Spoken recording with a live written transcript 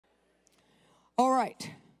All right.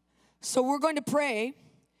 So we're going to pray,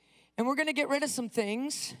 and we're going to get rid of some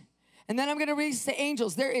things, and then I'm going to release the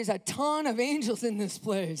angels. There is a ton of angels in this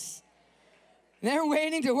place. They're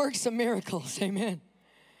waiting to work some miracles. Amen.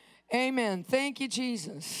 Amen. Thank you,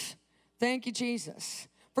 Jesus. Thank you, Jesus.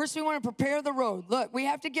 First, we want to prepare the road. Look, we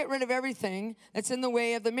have to get rid of everything that's in the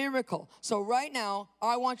way of the miracle. So right now,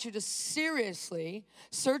 I want you to seriously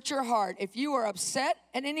search your heart. If you are upset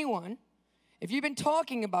at anyone, if you've been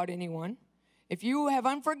talking about anyone, if you have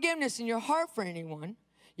unforgiveness in your heart for anyone,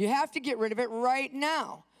 you have to get rid of it right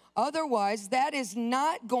now. Otherwise, that is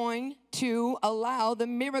not going to allow the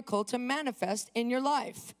miracle to manifest in your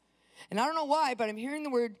life. And I don't know why, but I'm hearing the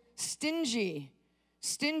word stingy,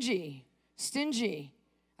 stingy, stingy.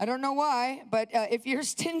 I don't know why, but if you're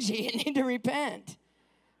stingy, you need to repent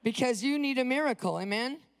because you need a miracle,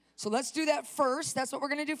 amen? So let's do that first. That's what we're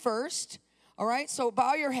going to do first, all right? So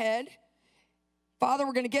bow your head. Father,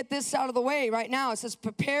 we're going to get this out of the way right now. It says,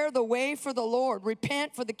 prepare the way for the Lord.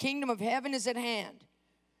 Repent, for the kingdom of heaven is at hand.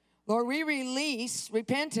 Lord, we release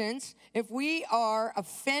repentance if we are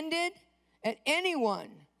offended at anyone.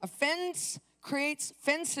 Offense creates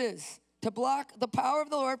fences to block the power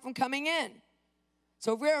of the Lord from coming in.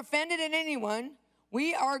 So if we're offended at anyone,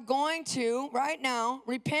 we are going to, right now,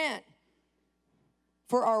 repent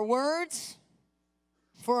for our words,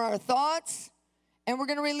 for our thoughts, and we're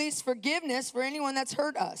going to release forgiveness for anyone that's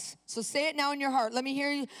hurt us. So say it now in your heart. Let me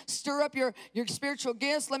hear you stir up your spiritual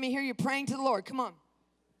gifts. Let me hear you praying to the Lord. Come on.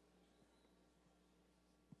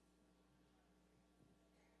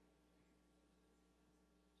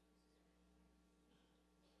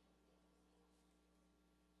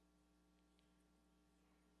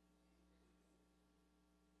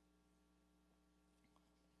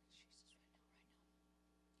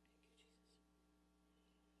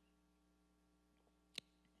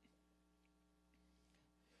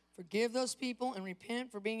 Forgive those people and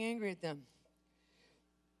repent for being angry at them.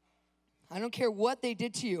 I don't care what they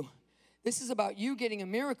did to you. This is about you getting a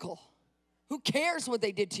miracle. Who cares what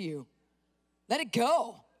they did to you? Let it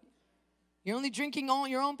go. You're only drinking all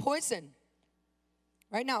your own poison.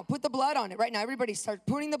 Right now, put the blood on it. Right now, everybody start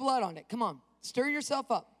putting the blood on it. Come on, stir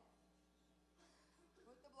yourself up.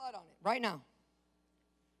 Put the blood on it right now.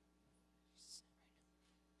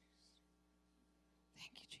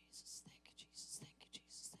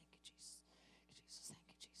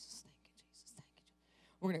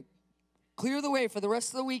 We're going to clear the way for the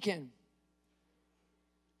rest of the weekend.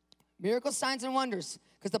 Miracles, signs, and wonders.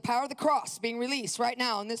 Because the power of the cross being released right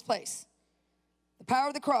now in this place. The power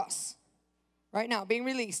of the cross right now being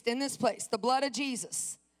released in this place. The blood of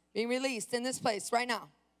Jesus being released in this place right now.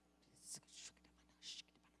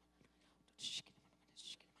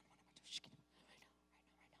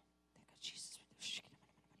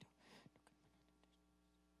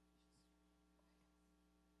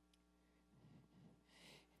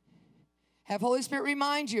 Have Holy Spirit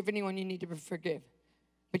remind you of anyone you need to forgive.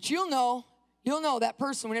 But you'll know that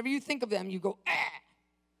person. Whenever you think of them, you go, ah.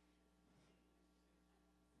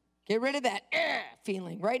 Get rid of that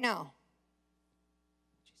feeling right now.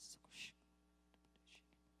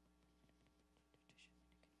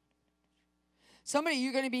 Somebody,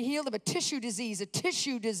 you're going to be healed of a tissue disease,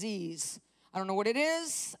 I don't know what it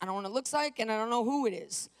is, I don't know what it looks like, and I don't know who it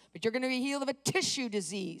is. But you're going to be healed of a tissue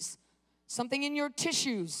disease. Something in your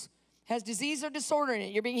tissues has disease or disorder in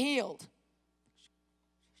it. You're being healed.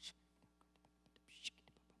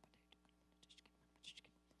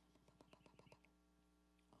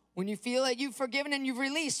 When you feel that you've forgiven and you've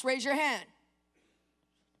released, raise your hand.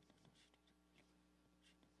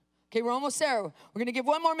 Okay, we're almost there. We're going to give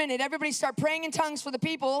one more minute. Everybody start praying in tongues for the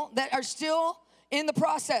people that are still in the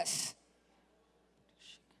process.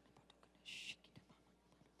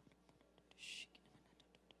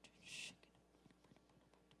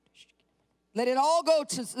 Let it all go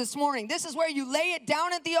to this morning. This is where you lay it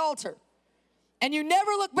down at the altar. And you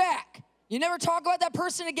never look back. You never talk about that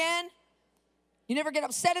person again. You never get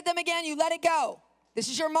upset at them again. You let it go. This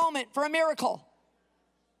is your moment for a miracle.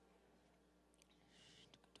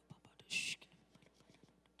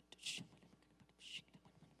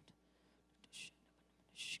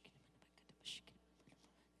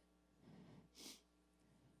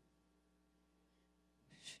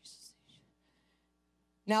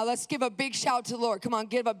 Now let's give a big shout to the Lord. Come on,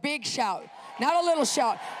 give a big shout. Not a little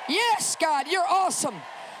shout. Yes, God, you're awesome.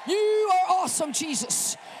 You are awesome,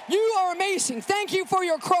 Jesus. You are amazing. Thank you for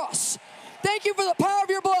your cross. Thank you for the power of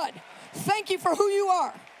your blood. Thank you for who you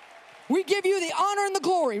are. We give you the honor and the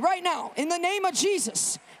glory right now in the name of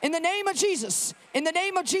Jesus. In the name of Jesus. In the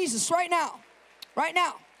name of Jesus right now. Right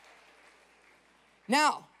now.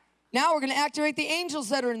 Now, Now we're going to activate the angels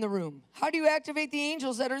that are in the room. How do you activate the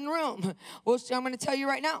angels that are in the room? Well, I'm going to tell you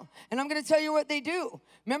right now. And I'm going to tell you what they do.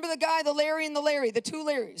 Remember the guy, the Larry and the Larry, the two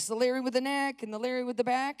Larrys, the Larry with the neck and the Larry with the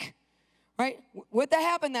back? Right? What that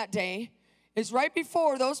happened that day is right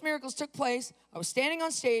before those miracles took place, I was standing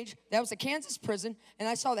on stage. That was a Kansas prison. And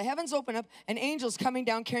I saw the heavens open up and angels coming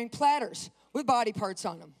down carrying platters with body parts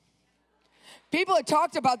on them. People had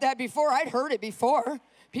talked about that before. I'd heard it before.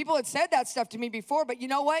 People had said that stuff to me before, but you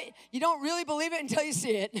know what? You don't really believe it until you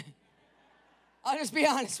see it. I'll just be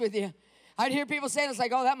honest with you. I'd hear people say it. It's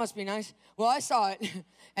like, oh, that must be nice. Well, I saw it,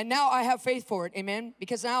 and now I have faith for it, amen?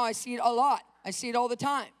 Because now I see it a lot. I see it all the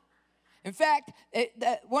time. In fact,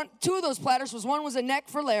 two of those platters one was a neck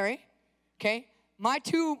for Larry, okay? My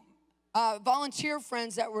two volunteer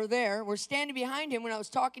friends that were there were standing behind him when I was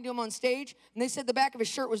talking to him on stage, and they said the back of his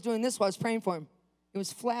shirt was doing this while I was praying for him. It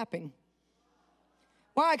was flapping.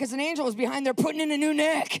 Why? Because an angel was behind there putting in a new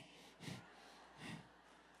neck.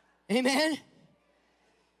 Amen?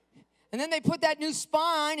 And then they put that new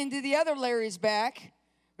spine into the other Larry's back.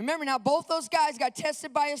 Remember now, both those guys got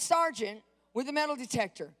tested by a sergeant with a metal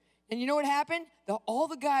detector. And you know what happened? All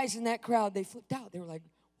the guys in that crowd, they flipped out. They were like,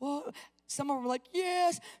 what? Some of them were like,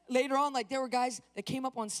 yes. Later on, like there were guys that came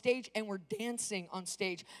up on stage and were dancing on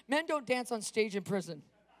stage. Men don't dance on stage in prison.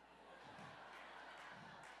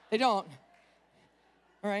 They don't.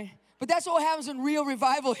 All right? But that's what happens when real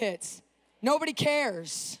revival hits. Nobody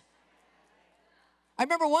cares. I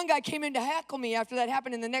remember one guy came in to heckle me after that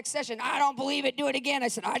happened in the next session. I don't believe it. Do it again. I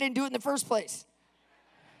said, I didn't do it in the first place.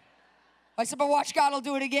 I said, but watch God will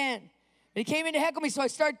do it again. And he came in to heckle me, so I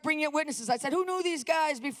started bringing in witnesses. I said, who knew these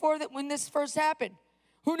guys before that when this first happened?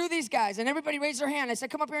 Who knew these guys? And everybody raised their hand. I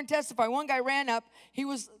said, come up here and testify. One guy ran up. He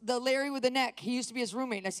was the Larry with the neck. He used to be his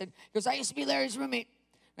roommate. And I said, he goes, I used to be Larry's roommate.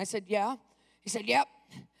 And I said, yeah. He said, yep.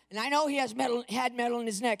 And I know he had metal in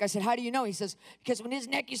his neck. I said, how do you know? He says, because when his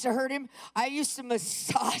neck used to hurt him, I used to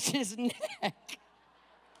massage his neck.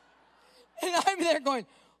 And I'm there going,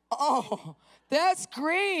 oh, that's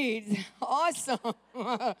great. Awesome.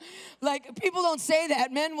 Like, people don't say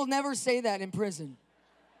that. Men will never say that in prison.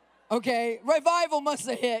 Okay? Revival must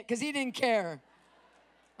have hit because he didn't care.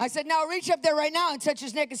 I said, now reach up there right now and touch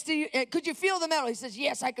his neck and see, could you feel the metal? He says,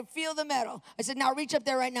 yes, I could feel the metal. I said, now reach up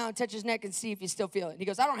there right now and touch his neck and see if you still feel it. And he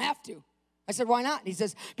goes, I don't have to. I said, why not? And he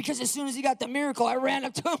says, because as soon as he got the miracle, I ran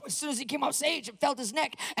up to him as soon as he came off stage and felt his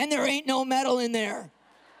neck, and there ain't no metal in there.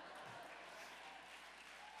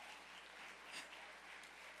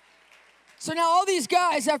 So now all these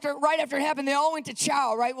guys, right after it happened, they all went to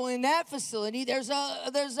chow, right? Well, in that facility, there's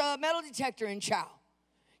a metal detector in chow.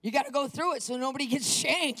 You got to go through it so nobody gets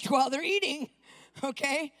shanked while they're eating,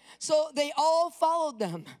 okay? So they all followed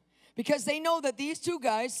them because they know that these two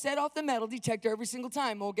guys set off the metal detector every single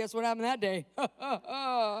time. Well, guess what happened that day?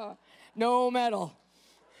 No metal.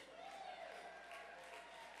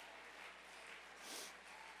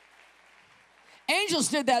 Angels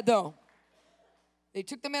did that, though. They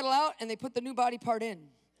took the metal out and they put the new body part in.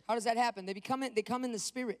 How does that happen? They come in the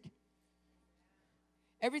spirit.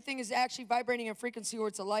 Everything is actually vibrating in frequency or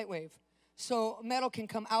it's a light wave. So metal can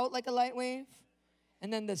come out like a light wave,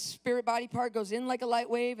 and then the spirit body part goes in like a light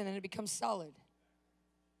wave, and then it becomes solid.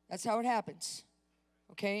 That's how it happens.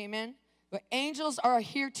 Okay, amen? But angels are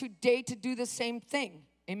here today to do the same thing.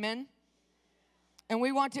 Amen? And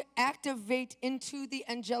we want to activate into the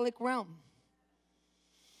angelic realm.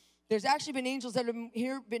 There's actually been angels that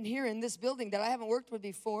have been here in this building that I haven't worked with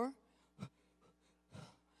before,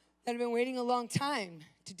 that have been waiting a long time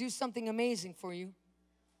to do something amazing for you.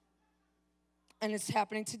 And it's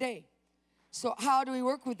happening today. So how do we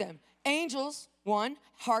work with them? Angels, one,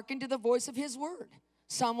 hearken to the voice of his word.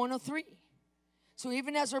 Psalm 103. So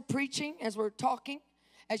even as we're preaching, as we're talking,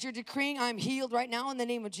 as you're decreeing, I'm healed right now in the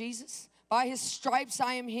name of Jesus. By his stripes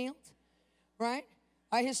I am healed. Right?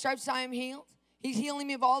 By his stripes I am healed. He's healing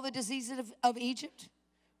me of all the diseases of Egypt.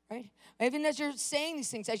 Right? Even as you're saying these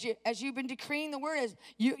things, as you've been decreeing the word, as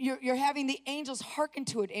you're having the angels hearken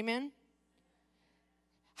to it. Amen?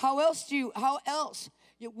 How else? You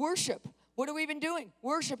worship. What have we been doing?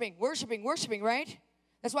 Worshiping, right?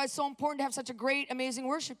 That's why it's so important to have such a great, amazing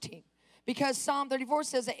worship team. Because Psalm 34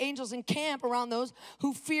 says that angels encamp around those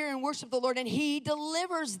who fear and worship the Lord, and he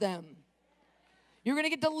delivers them. You're going to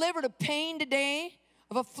get delivered of pain today,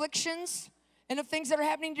 of afflictions, and of things that are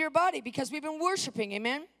happening to your body because we've been worshiping.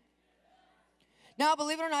 Amen? Now,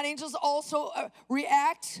 believe it or not, angels also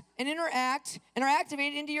react and interact and are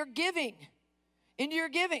activated into your giving. Into your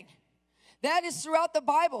giving. That is throughout the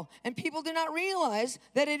Bible, and people do not realize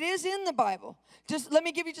that it is in the Bible. Just let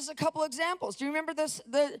me give you just a couple examples. Do you remember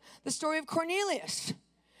the story of Cornelius?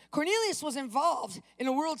 Cornelius was involved in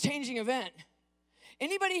a world-changing event.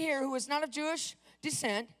 Anybody here who is not of Jewish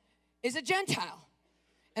descent is a Gentile.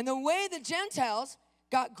 And the way the Gentiles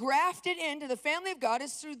got grafted into the family of God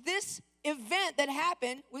is through this event that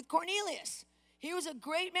happened with Cornelius. He was a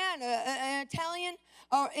great man, an Italian,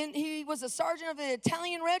 and he was a sergeant of the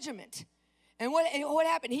Italian regiment. And what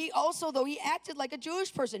happened? He also, though he acted like a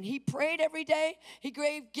Jewish person, he prayed every day. He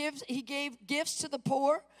gave gifts to the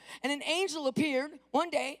poor. And an angel appeared one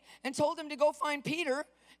day and told him to go find Peter.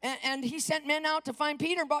 And he sent men out to find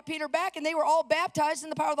Peter and brought Peter back. And they were all baptized in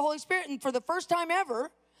the power of the Holy Spirit. And for the first time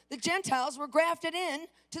ever, the Gentiles were grafted in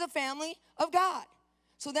to the family of God.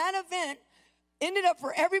 So that event ended up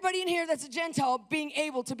for everybody in here that's a Gentile being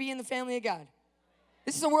able to be in the family of God.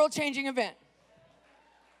 This is a world-changing event.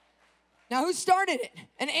 Now, who started it?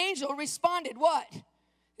 An angel responded. What?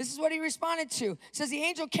 This is what he responded to. It says the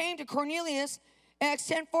angel came to Cornelius, Acts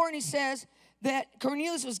 10:4, and he says that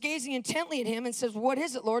Cornelius was gazing intently at him and says, what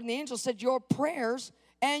is it, Lord? And the angel said, your prayers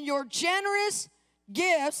and your generous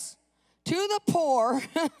gifts to the poor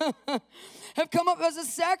have come up as a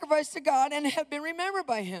sacrifice to God and have been remembered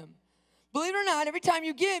by him. Believe it or not, every time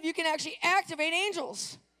you give, you can actually activate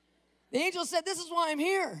angels. The angel said, this is why I'm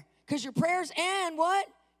here, because your prayers and what?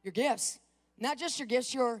 Your gifts. Not just your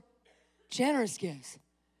gifts, your generous gifts.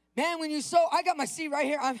 Man, when you sow, I got my seed right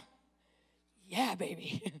here. Yeah,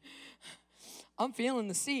 baby. I'm feeling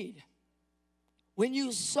the seed. When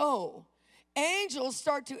you sow, angels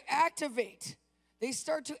start to activate. They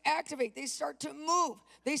start to activate. They start to move.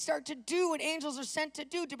 They start to do what angels are sent to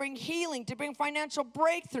do, to bring healing, to bring financial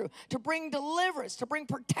breakthrough, to bring deliverance, to bring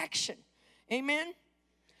protection. Amen?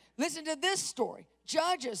 Listen to this story.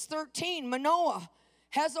 Judges 13, Manoah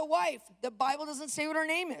has a wife. The Bible doesn't say what her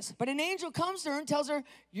name is, but an angel comes to her and tells her,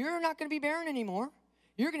 you're not going to be barren anymore.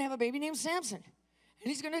 You're going to have a baby named Samson,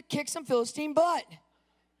 and he's going to kick some Philistine butt.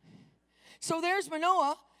 So there's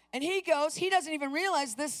Manoah, and he doesn't even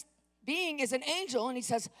realize this being is an angel, and he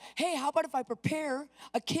says, hey, how about if I prepare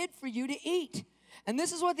a kid for you to eat? And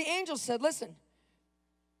this is what the angel said. Listen.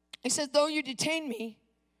 He said, though you detain me,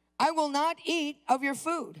 I will not eat of your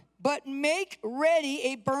food, but make ready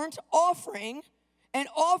a burnt offering and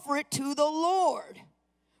offer it to the Lord.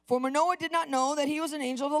 For Manoah did not know that he was an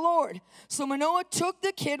angel of the Lord. So Manoah took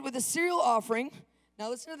the kid with a cereal offering, now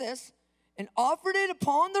listen to this, and offered it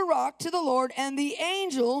upon the rock to the Lord, and the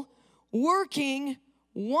angel working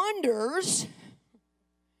wonders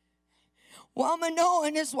while Manoah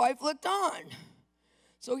and his wife looked on.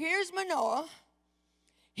 So here's Manoah.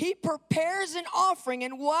 He prepares an offering,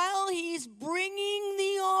 and while he's bringing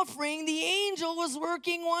the offering, the angel was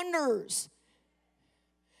working wonders.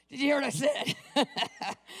 Did you hear what I said?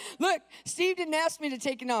 Look, Steve didn't ask me to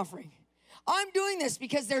take an offering. I'm doing this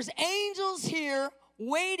because there's angels here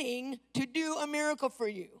waiting to do a miracle for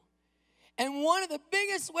you. And one of the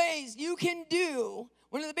biggest ways you can do,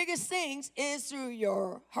 one of the biggest things is through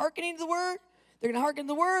your hearkening to the word. They're going to hearken to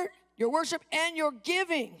the word, your worship, and your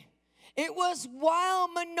giving. It was while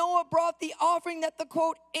Manoah brought the offering that the,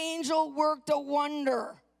 quote, angel worked a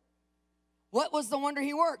wonder. What was the wonder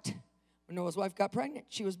he worked? Manoah's wife got pregnant.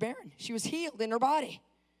 She was barren. She was healed in her body.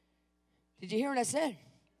 Did you hear what I said?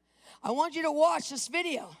 I want you to watch this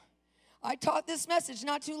video. I taught this message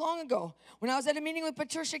not too long ago when I was at a meeting with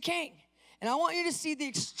Patricia King. And I want you to see the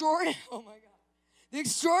extraordinary, oh my God, the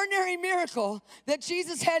extraordinary miracle that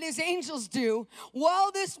Jesus had his angels do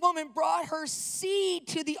while this woman brought her seed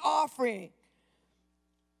to the offering.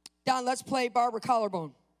 Don, let's play Barbara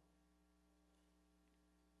Collarbone.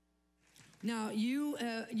 Now, you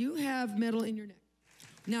have metal in your neck.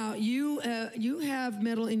 Now, you have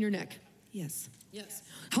metal in your neck. Yes. Yes.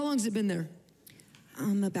 How long has it been there?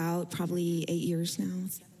 About probably 8 years now.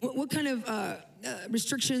 What kind of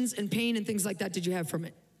restrictions and pain and things like that did you have from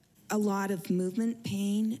it? A lot of movement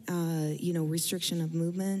pain, restriction of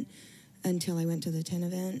movement until I went to the 10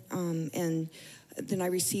 event. And then I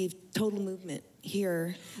received total movement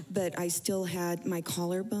here, but I still had my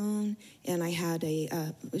collarbone and I had a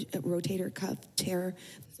rotator cuff tear.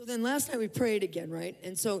 So then last night we prayed again, right?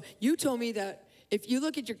 And so you told me that if you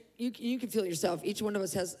look at you can feel it yourself. Each one of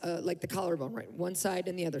us has like the collarbone, right? One side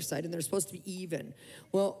and the other side, and they're supposed to be even.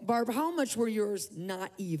 Well, Barb, how much were yours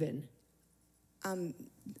not even?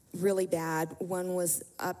 Really bad. One was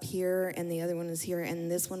up here and the other one was here,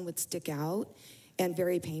 and this one would stick out and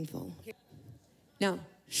very painful. Now,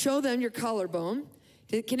 show them your collarbone.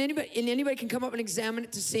 Can anybody can come up and examine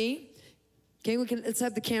it to see? Okay, let's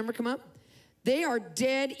have the camera come up. They are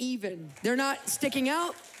dead even. They're not sticking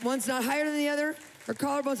out. One's not higher than the other. Her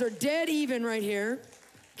collarbones are dead even right here.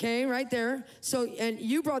 Okay, right there. So, and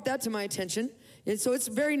you brought that to my attention. And so it's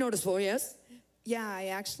very noticeable, yes? Yeah, I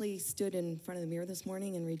actually stood in front of the mirror this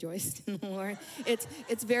morning and rejoiced in the Lord.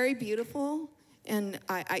 It's very beautiful, and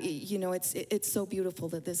it's so beautiful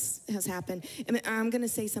that this has happened. And I'm going to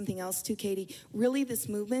say something else too, Katie. Really, this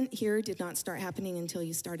movement here did not start happening until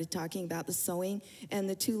you started talking about the sewing. And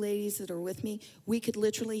the two ladies that are with me, we could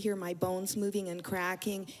literally hear my bones moving and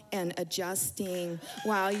cracking and adjusting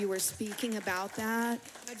while you were speaking about that.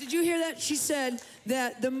 Did you hear that? She said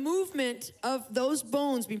that the movement of those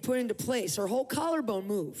bones being put into place, her whole collarbone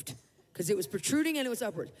moved because it was protruding and it was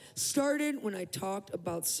upward, started when I talked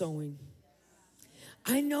about sewing.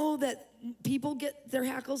 I know that people get their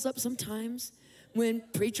hackles up sometimes when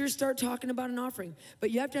preachers start talking about an offering, but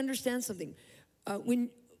you have to understand something.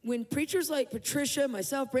 When preachers like Patricia,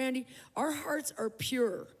 myself, Brandy, our hearts are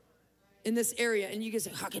pure in this area, and you can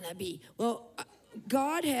say, how can that be? Well,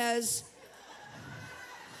 God has,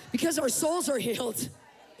 because our souls are healed,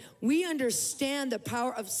 we understand the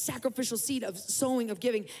power of sacrificial seed, of sowing, of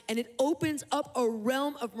giving, and it opens up a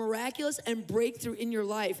realm of miraculous and breakthrough in your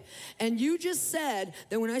life. And you just said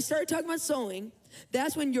that when I started talking about sowing,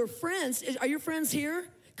 that's when your friends, are your friends here?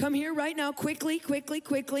 Come here right now, quickly.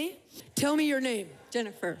 Tell me your name.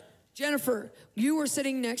 Jennifer. Jennifer, you were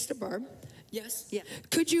sitting next to Barb. Yes? Yeah.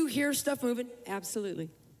 Could you hear stuff moving?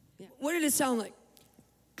 Absolutely. Yeah. What did it sound like?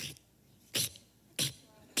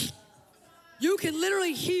 You could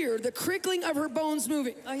literally hear the crickling of her bones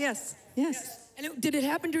moving. Oh, yes. Yes. And did it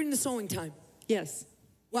happen during the sewing time? Yes.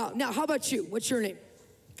 Wow. Now, how about you? What's your name?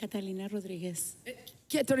 Catalina Rodriguez.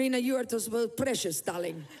 Katerina, you are so precious,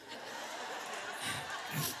 darling.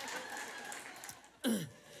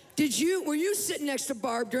 Were you sitting next to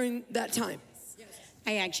Barb during that time?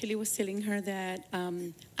 I actually was telling her that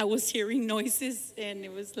I was hearing noises and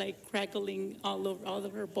it was like crackling all over. All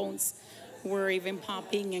of her bones were even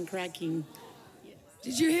popping and cracking.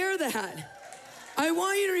 Did you hear that? I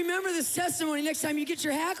want you to remember this testimony next time you get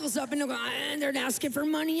your hackles up and they're asking for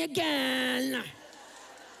money again.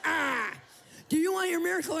 Do you want your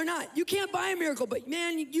miracle or not? You can't buy a miracle, but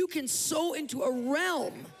man, you can sow into a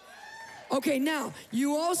realm. Okay, now,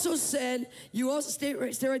 you also said, stay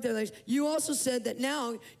right there, ladies. You also said that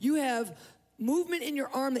now you have movement in your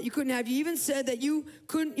arm that you couldn't have. You even said that you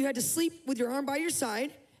had to sleep with your arm by your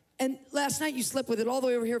side. And last night you slept with it all the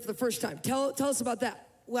way over here for the first time. Tell us about that.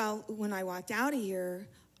 Well, when I walked out of here,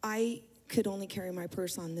 I could only carry my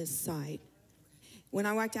purse on this side. When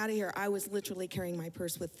I walked out of here, I was literally carrying my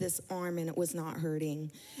purse with this arm, and it was not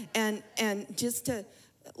hurting. And just to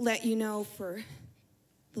let you know, for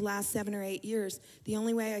the last 7 or 8 years, the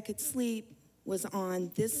only way I could sleep was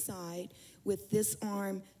on this side with this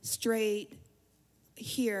arm straight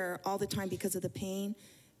here all the time because of the pain.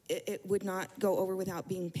 It would not go over without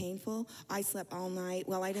being painful. I slept all night.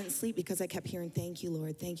 Well, I didn't sleep because I kept hearing, thank you,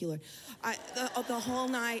 Lord, thank you, Lord. The whole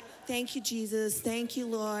night, thank you, Jesus, thank you,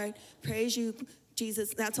 Lord, praise you,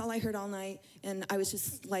 Jesus. That's all I heard all night, and I was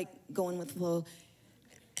just like going with the flow.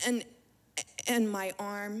 And my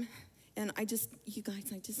arm, and you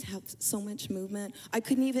guys, I just have so much movement. I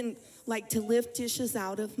couldn't even, to lift dishes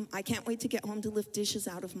I can't wait to get home to lift dishes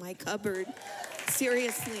out of my cupboard.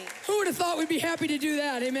 Seriously. Who would have thought we'd be happy to do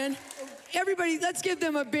that, amen? Everybody, let's give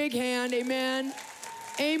them a big hand, amen?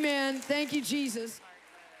 Amen, thank you, Jesus.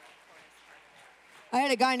 I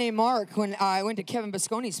had a guy named Mark when I went to Kevin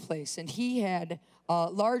Bisconi's place, and he had a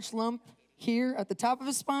large lump here at the top of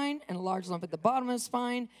his spine and a large lump at the bottom of his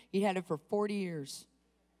spine. He had it for 40 years.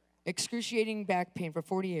 Excruciating back pain for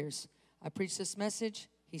 40 years. I preached this message.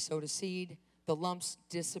 He sowed a seed. The lumps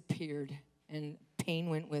disappeared, and pain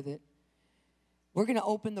went with it. We're going to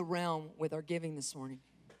open the realm with our giving this morning.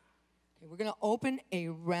 Okay, we're going to open a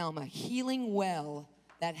realm, a healing well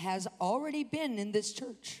that has already been in this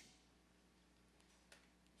church.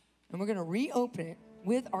 And we're going to reopen it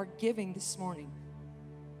with our giving this morning.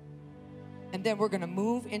 And then we're going to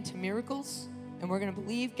move into miracles. And we're going to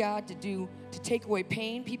believe God to take away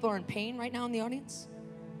pain. People are in pain right now in the audience.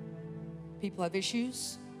 People have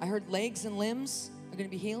issues. I heard legs and limbs are going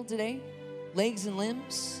to be healed today. Legs and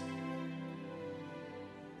limbs.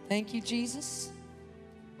 Thank you, Jesus.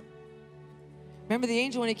 Remember the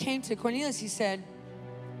angel when he came to Cornelius, he said,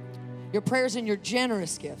 your prayers and your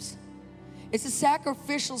generous gifts. It's a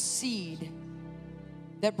sacrificial seed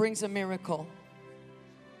that brings a miracle.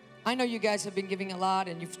 I know you guys have been giving a lot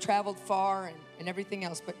and you've traveled far and everything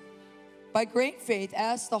else, but by great faith,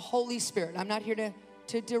 ask the Holy Spirit. I'm not here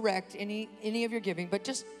to direct any of your giving, but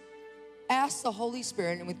just ask the Holy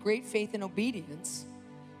Spirit, and with great faith and obedience,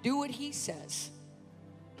 do what he says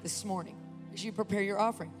this morning as you prepare your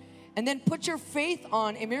offering. And then put your faith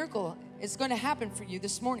on a miracle. It's going to happen for you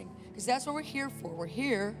this morning, because that's what we're here for. We're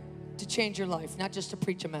here to change your life, not just to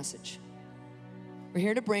preach a message. We're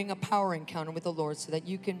here to bring a power encounter with the Lord so that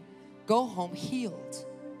you can go home healed,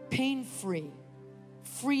 pain-free,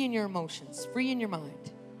 free in your emotions, free in your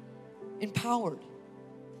mind, empowered.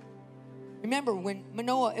 Remember, when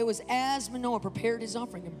Manoah, it was as Manoah prepared his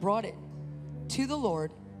offering and brought it to the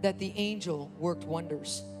Lord that the angel worked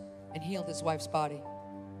wonders and healed his wife's body.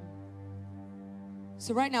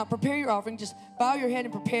 So right now, prepare your offering. Just bow your head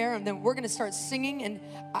and prepare, and then we're going to start singing. And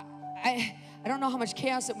I don't know how much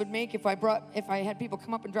chaos it would make if I had people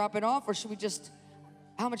come up and drop it off, or should we just?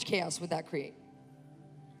 How much chaos would that create?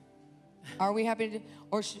 Are we happy to?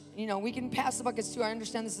 Or we can pass the buckets too. I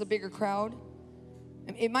understand this is a bigger crowd.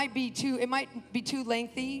 It might be too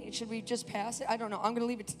lengthy. Should we just pass it? I don't know. I'm going to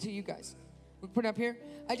leave it to you guys. We put it up here.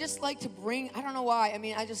 I just like to bring. I don't know why. I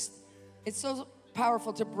mean, it's so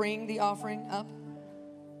powerful to bring the offering up.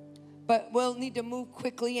 But we'll need to move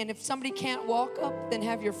quickly, and if somebody can't walk up, then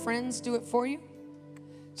have your friends do it for you.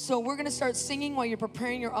 So we're going to start singing while you're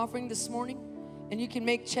preparing your offering this morning, and you can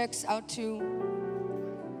make checks out to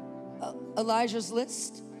Elijah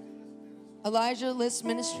List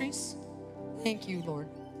Ministries. Thank you, Lord.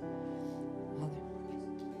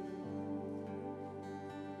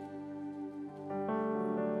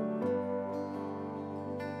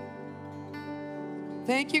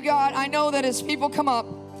 Thank you, God. I know that as people come up,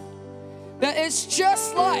 that it's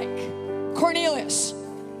just like Cornelius.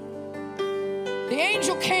 The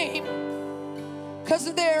angel came because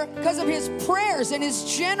of his prayers and his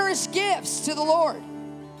generous gifts to the Lord.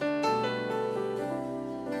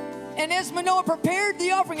 And as Manoah prepared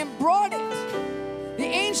the offering and brought it, the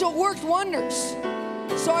angel worked wonders.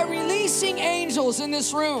 So I'm releasing angels in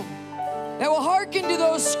this room that will hearken to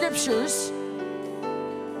those scriptures,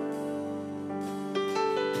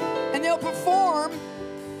 and they'll perform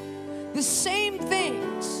the same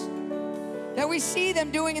things that we see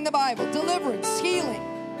them doing in the Bible: deliverance, healing,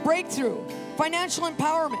 breakthrough, financial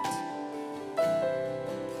empowerment.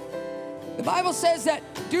 The Bible says that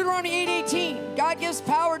Deuteronomy 8:18, God gives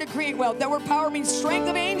power to create wealth. That word power means strength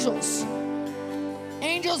of angels.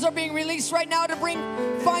 Angels are being released right now to bring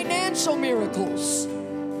financial miracles.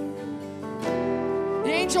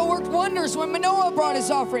 The angel worked wonders when Manoah brought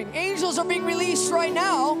his offering. Angels are being released right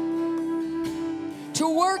now to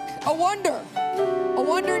work a wonder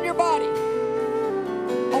in your body,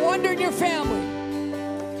 a wonder in your family,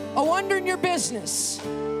 a wonder in your business,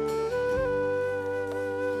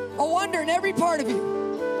 a wonder in every part of you.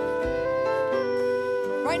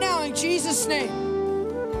 Right now, in Jesus' name.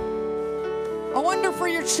 A wonder for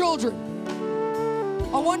your children,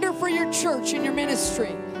 a wonder for your church and your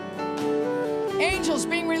ministry. Angels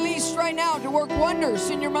being released right now to work wonders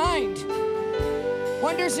in your mind,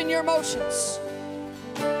 wonders in your emotions,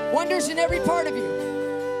 wonders in every part of you.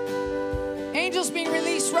 Angels being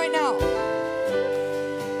released right now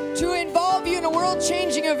to involve you in a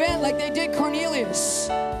world-changing event like they did Cornelius.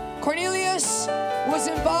 Cornelius was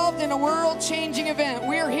involved in a world-changing event.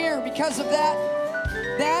 We're here because of that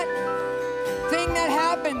thing that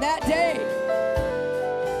happened that day.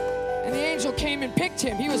 And the angel came and picked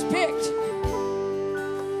him. He was picked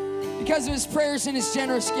because of his prayers and his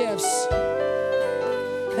generous gifts.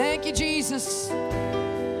 Thank you, Jesus.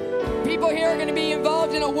 People here are going to be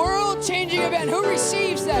involved in a world-changing event. Who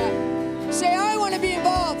receives that? Say, I want to be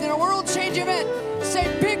involved in a world-changing event. Say,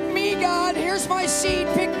 pick me, God. Here's my seed.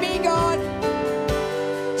 Pick me, God.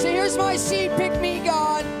 Say, here's my seed. Pick me,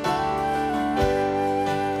 God.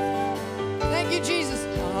 Thank you, Jesus.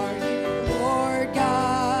 Are you Lord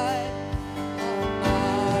God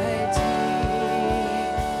Almighty?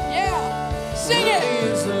 Yeah. Sing it.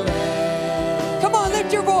 Come on,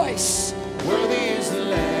 lift your voice. Worthy is the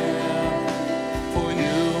Lamb, for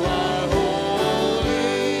you are holy,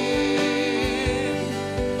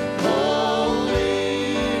 holy.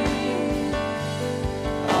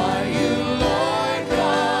 Are you Lord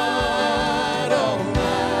God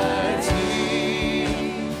Almighty?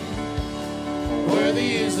 Worthy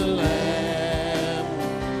is the Lamb,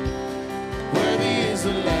 worthy is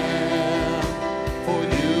the Lamb, for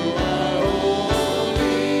you are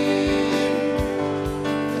holy,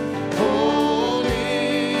 holy.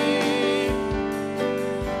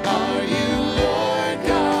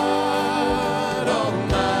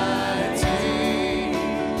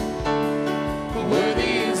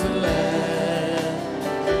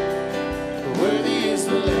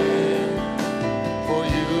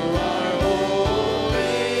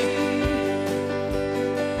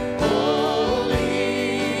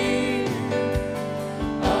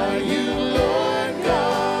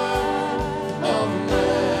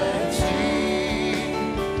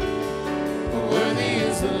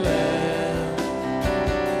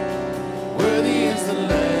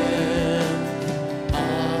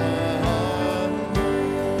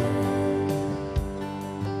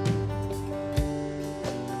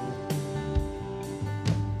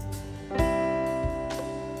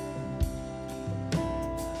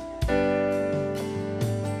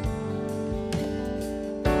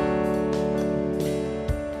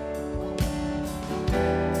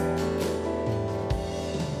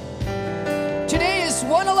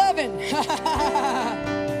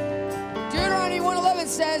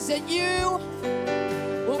 says that you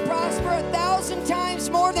will prosper 1,000 times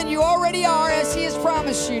more than you already are, as He has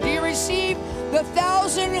promised you. Do you receive the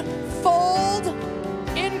 1,000-fold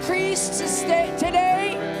increase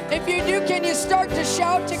today? If you do, can you start to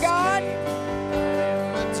shout to God?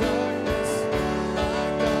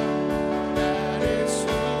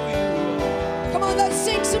 Come on, let's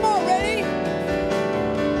sing some more. Ready?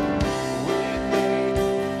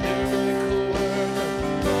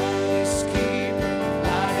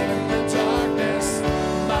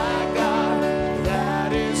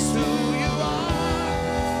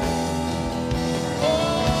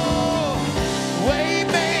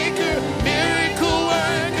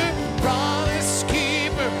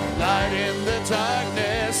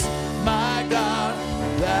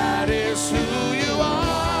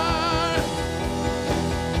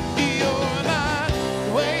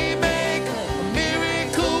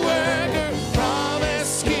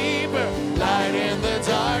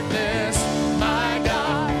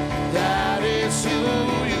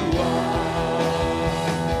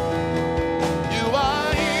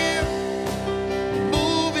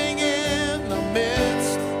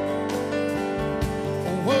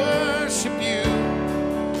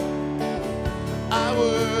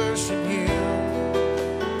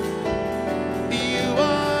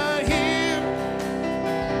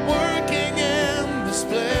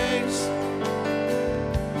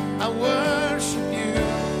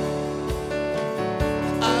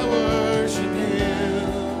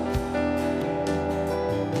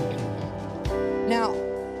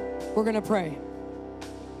 We're going to pray.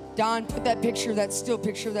 Don, put that picture, that still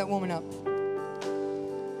picture of that woman up.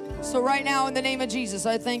 So right now, in the name of Jesus,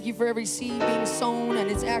 I thank you for every seed being sown, and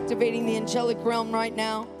it's activating the angelic realm right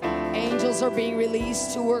now. Angels are being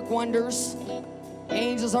released to work wonders.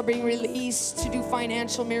 Angels are being released to do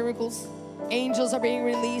financial miracles. Angels are being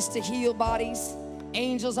released to heal bodies.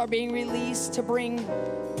 Angels are being released to bring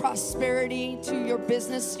prosperity to your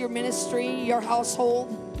business, your ministry, your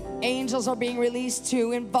household. Angels are being released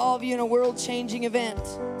to involve you in a world-changing event.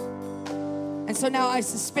 And so now I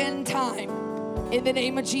suspend time in the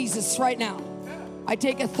name of Jesus right now. I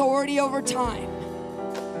take authority over time.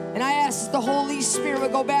 And I ask that the Holy Spirit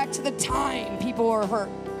would go back to the time people are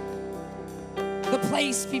hurt, the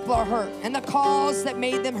place people are hurt, and the cause that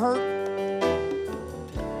made them hurt,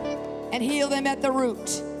 and heal them at the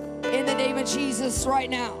root in the name of Jesus right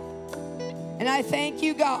now. And I thank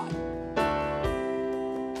you, God.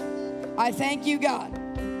 I thank you, God.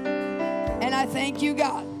 And I thank you,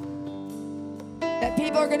 God, that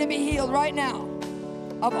people are going to be healed right now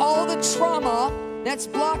of all the trauma that's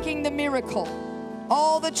blocking the miracle.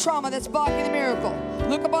 All the trauma that's blocking the miracle.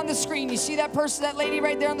 Look up on the screen. You see that person, that lady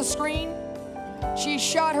right there on the screen? She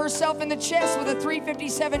shot herself in the chest with a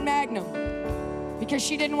 .357 Magnum because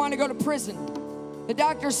she didn't want to go to prison. The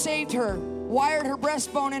doctor saved her, wired her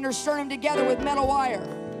breastbone and her sternum together with metal wire.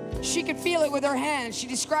 She could feel it with her hand. She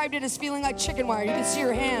described it as feeling like chicken wire. You can see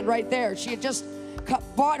her hand right there. She had just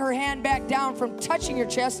brought her hand back down from touching her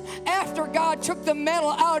chest after God took the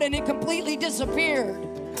metal out and it completely disappeared.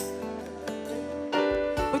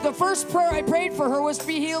 But the first prayer I prayed for her was to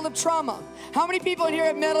be healed of trauma. How many people in here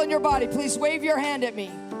have metal in your body? Please wave your hand at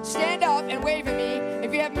me. Stand up and wave at me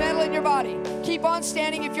if you have metal in your body. Keep on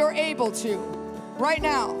standing if you're able to. Right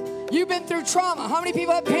now. You've been through trauma. How many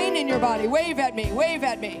people have pain in your body? Wave at me. Wave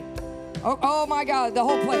at me. Oh my God, the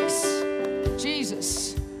whole place.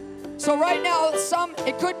 Jesus. So right now,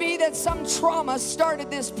 it could be that some trauma started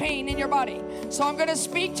this pain in your body. So I'm going to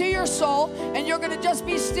speak to your soul, and you're going to just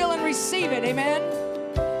be still and receive it. Amen?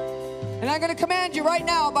 And I'm going to command you right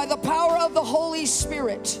now by the power of the Holy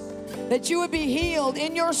Spirit that you would be healed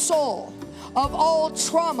in your soul of all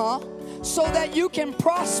trauma so that you can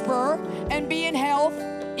prosper and be in health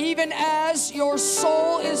even as your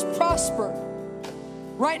soul is prospered.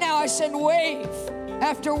 Right now, I send wave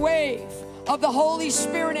after wave of the Holy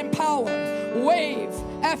Spirit and power. Wave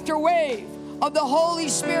after wave of the Holy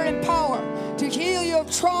Spirit and power to heal you of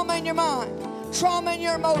trauma in your mind, trauma in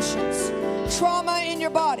your emotions, trauma in your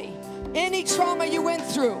body. Any trauma you went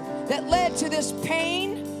through that led to this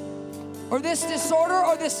pain or this disorder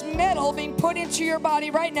or this metal being put into your body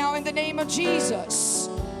right now in the name of Jesus.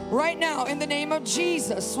 Right now, in the name of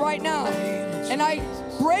Jesus, right now. And I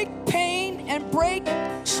break pain and break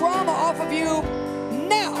trauma off of you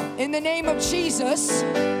now in the name of Jesus.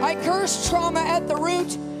 I curse trauma at the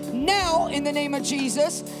root now in the name of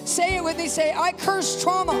Jesus. Say it with me. Say, I curse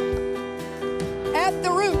trauma at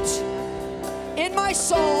the root in my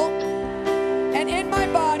soul and in my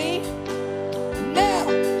body now.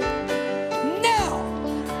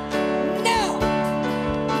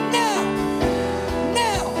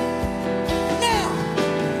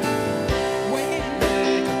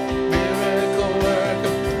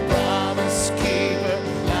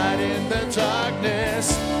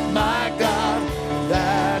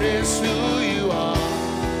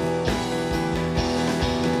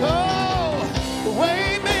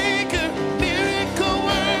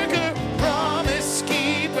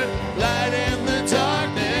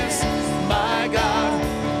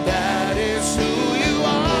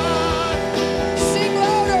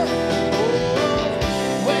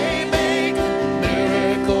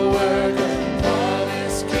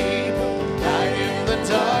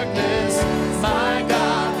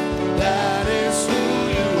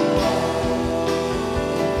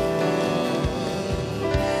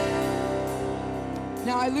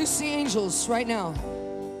 angels right now.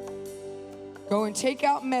 Go and take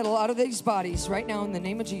out metal out of these bodies right now in the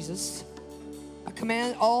name of Jesus. I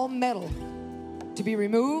command all metal to be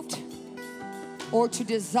removed or to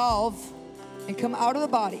dissolve and come out of the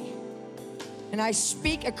body. And I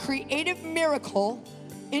speak a creative miracle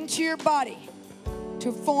into your body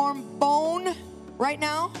to form bone right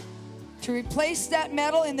now, to replace that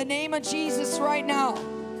metal in the name of Jesus right now.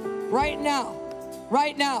 Right now.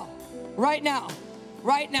 Right now. Right now.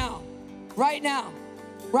 Right now. Right now.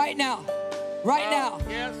 Right now. Right now.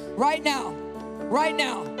 Yes. Right now. Right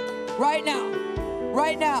now. Right now.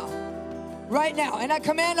 Right now. Right now. And I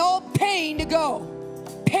command all pain to go.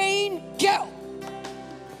 Pain, go.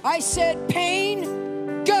 I said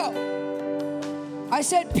pain, go. I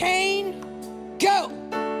said pain, go.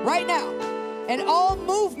 Right now. And all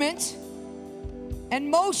movement and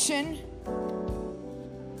motion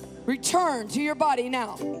return to your body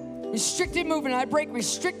now. Restricted movement. I break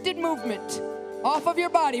restricted movement off of your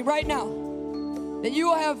body right now. That you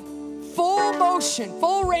will have full motion,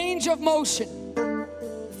 full range of motion.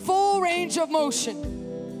 Full range of motion.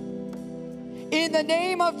 In the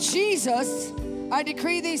name of Jesus, I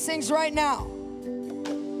decree these things right now.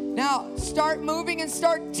 Now, start moving and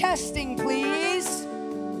start testing, please.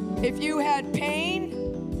 If you had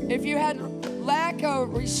pain, if you had lack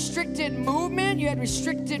of restricted movement, you had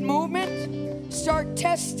restricted movement, start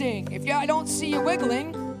testing. If I don't see you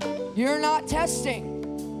wiggling, you're not testing.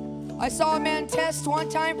 I saw a man test one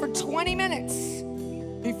time for 20 minutes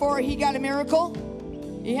before he got a miracle.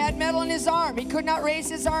 He had metal in his arm. He could not raise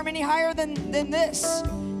his arm any higher than this.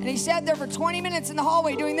 And he sat there for 20 minutes in the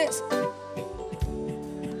hallway doing this.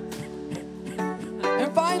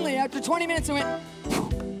 And finally, after 20 minutes, it went.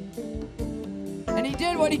 And he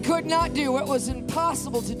did what he could not do, what was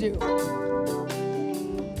impossible to do.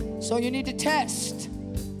 So you need to test.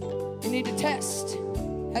 You need to test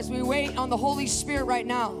as we wait on the Holy Spirit right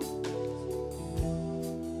now.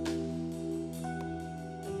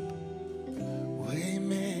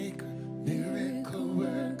 Waymaker, miracle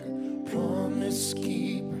worker, promise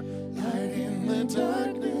keeper, light in the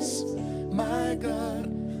darkness. My God,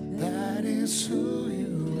 that is who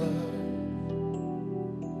you are.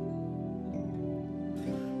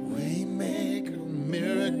 Waymaker,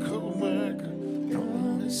 miracle worker,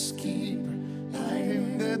 promise keeper, light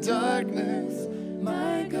in the darkness.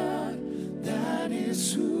 My God, that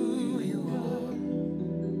is who you are.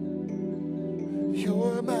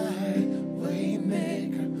 You're my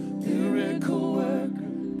waymaker, miracle worker,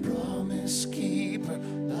 promise keeper,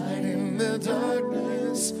 light in the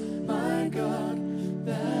darkness. My God,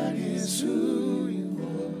 that is who you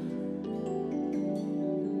are.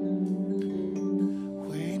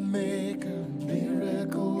 Waymaker,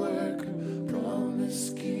 miracle worker,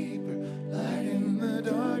 promise keeper, light in the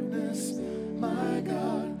darkness. My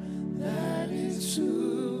God, that is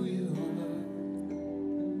who you are.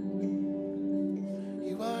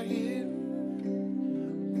 You are here,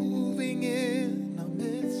 moving in our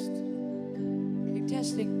midst. Keep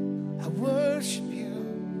testing. I worship you.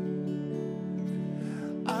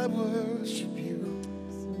 I worship you.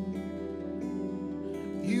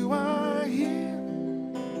 You are here,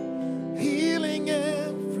 healing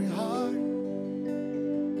every heart.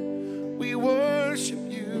 We worship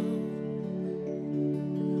you.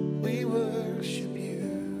 We worship you.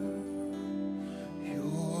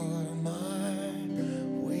 You're my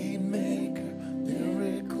waymaker,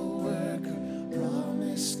 miracle worker,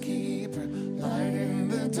 promise keeper, light in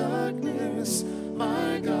the darkness.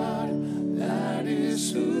 My God, that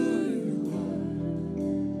is who you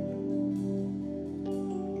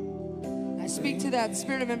I speak to that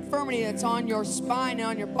spirit of infirmity that's on your spine and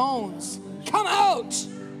on your bones. Come out!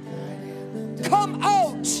 Come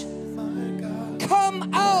out!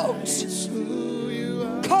 Come out!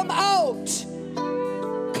 Come out!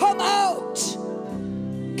 Come out!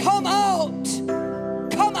 Come out! Come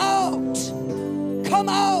out! Come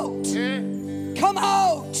out! Come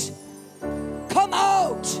out! Come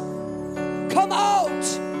out! Come out!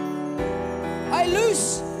 I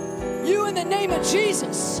loose you in the name of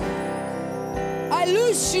Jesus. I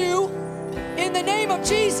loose you in the name of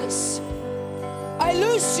Jesus. I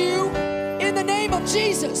loose you in the name of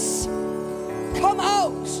Jesus. Come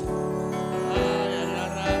out.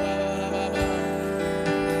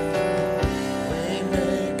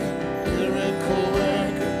 Waymaker, miracle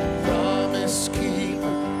worker, promise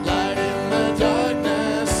keeper, light in the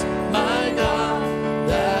darkness. My God,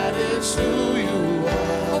 that is who you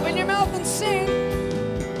are. Open your mouth and sing.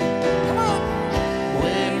 Come on.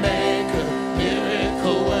 Waymaker,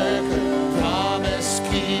 miracle worker, promise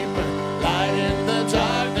keeper, light in the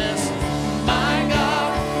darkness. My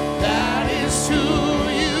God, that is who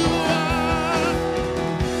you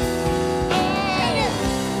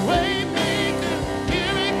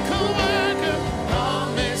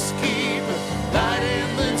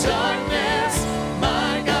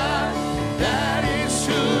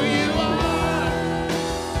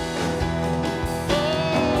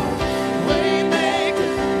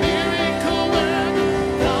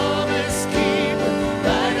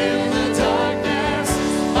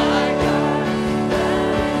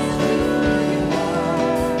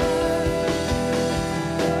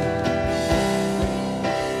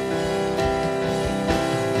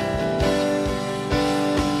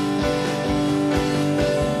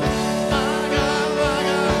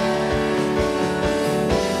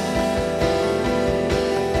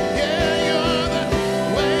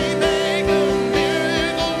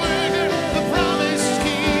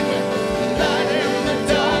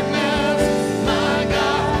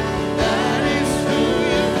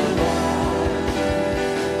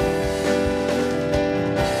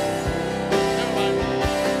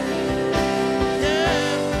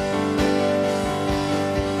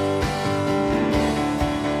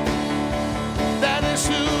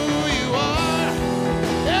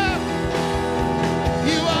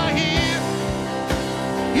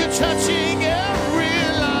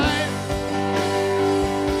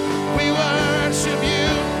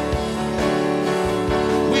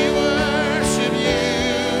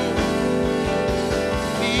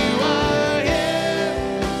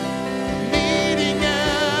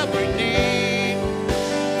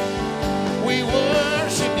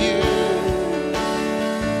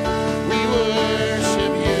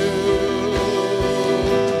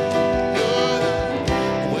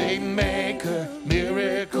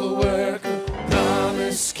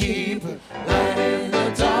keeper, light in the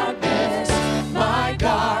darkness. My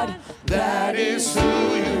God, that is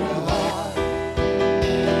who you are.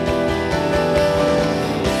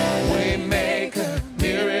 Waymaker,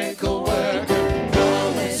 miracle worker,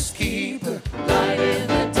 promise keeper, light in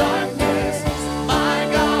the darkness. My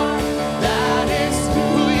God, that is who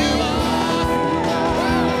you are.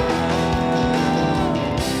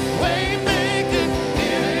 Waymaker,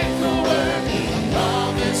 miracle worker,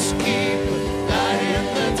 promise keeper, light in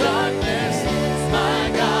the darkness. My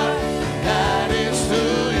God, that is who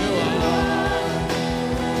you are.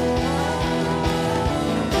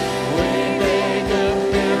 Waymaker,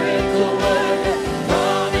 miracle worker,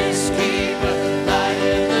 promise keeper, light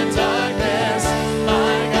in the darkness.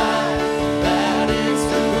 My God, that is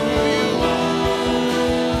who you are.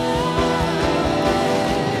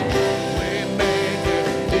 Waymaker,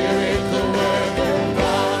 miracle worker,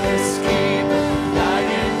 promise keeper, light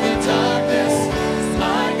in the darkness.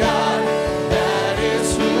 My God, that is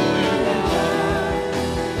who you are.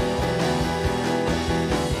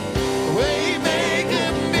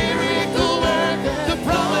 Waymaker, miracle worker, the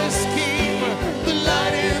promise keeper, the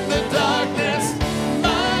light in the darkness.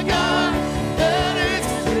 My God, that is who you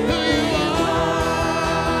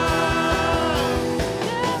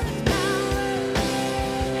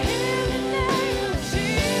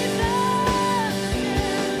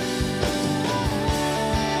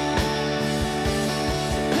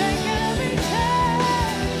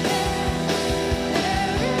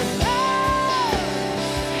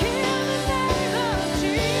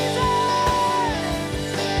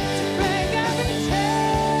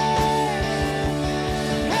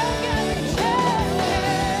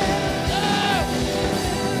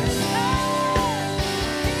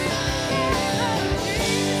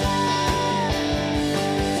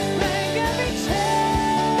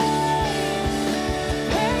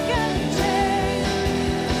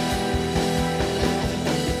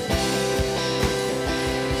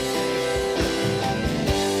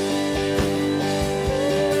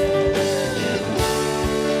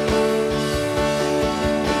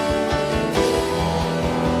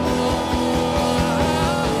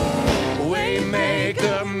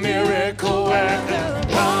Waymaker, miracle worker,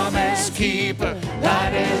 promise keeper,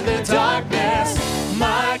 light in the darkness.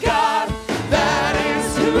 My God, that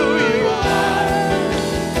is who you are.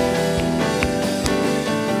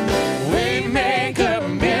 Waymaker,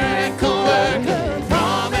 miracle worker,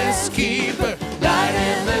 promise keeper, light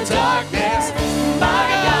in the darkness. My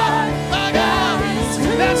God,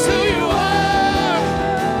 that's who you are.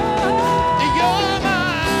 You're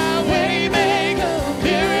my waymaker,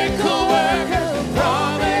 miracle worker,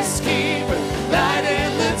 promise keeper, light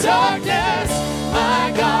in the darkness.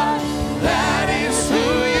 My God, that is who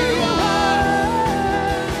you are.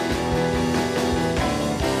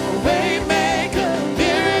 Waymaker,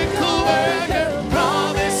 miracle worker,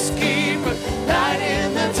 promise keeper, light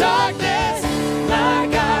in the darkness. My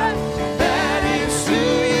God, that is who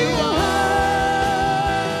you are.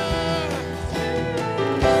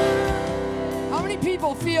 How many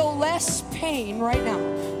people feel less pain right now?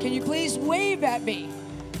 Can you please wave at me?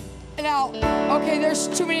 Now, okay, there's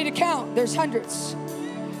too many to count. There's hundreds.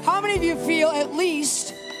 How many of you feel at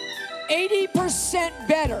least 80%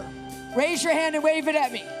 better? Raise your hand and wave it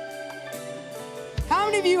at me. How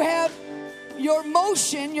many of you have your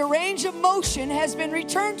motion, your range of motion has been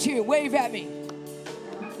returned to you? Wave at me.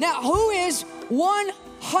 Now, who is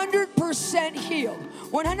 100% healed?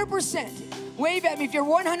 100%. Wave at me if you're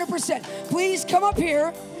 100%. Please come up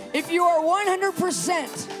here if you are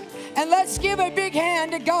 100%. And let's give a big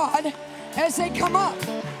hand to God as they come up.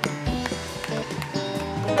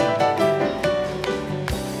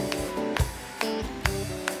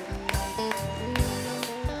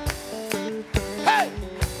 Hey!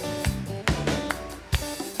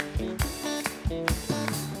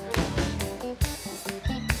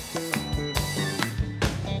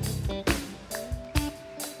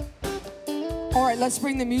 All right, let's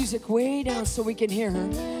bring the music way down so we can hear her.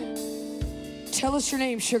 Tell us your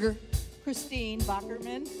name, sugar. Christine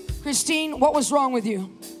Bockerman. Christine, what was wrong with you?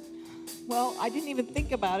 Well, I didn't even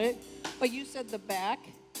think about it, but you said the back,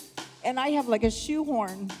 and I have like a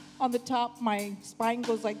shoehorn on the top. My spine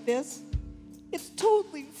goes like this. It's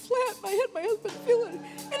totally flat. I had my husband feel it,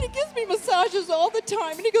 and he gives me massages all the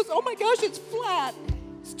time, and he goes, oh my gosh, it's flat.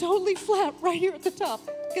 It's totally flat right here at the top,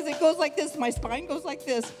 because it goes like this. My spine goes like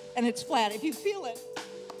this, and it's flat. If you feel it.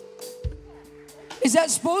 Is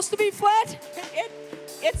that supposed to be flat?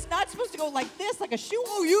 It's not supposed to go like this, like a shoe.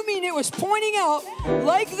 Oh, you mean it was pointing out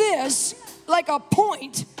like this, like a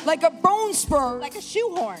point, like a bone spur. Like a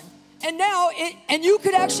shoehorn. And now, and you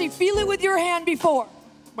could actually feel it with your hand before.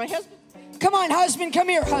 My husband, Come on, husband. Come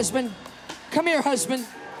here, husband. Come here, husband.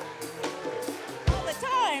 All the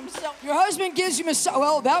time. So Your husband gives you massage.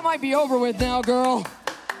 Well, that might be over with now, girl.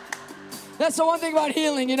 That's the one thing about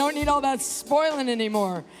healing. You don't need all that spoiling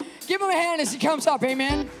anymore. Give him a hand as he comes up.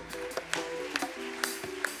 Amen.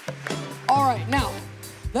 All right, now,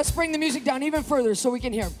 let's bring the music down even further so we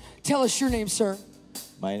can hear him. Tell us your name, sir.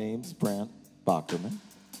 My name's Brent Bockerman.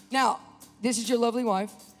 Now, this is your lovely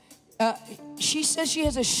wife. She says she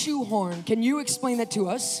has a shoehorn. Can you explain that to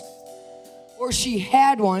us? Or she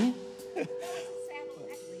had one.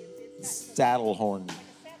 Saddle horn.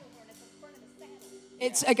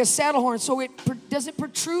 It's like a saddle horn, so does it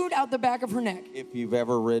protrude out the back of her neck? If you've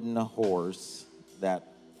ever ridden a horse, that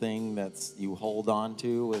thing that's you hold on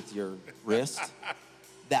to with your wrist,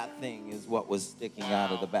 that thing is what was sticking out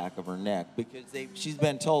of the back of her neck, because she's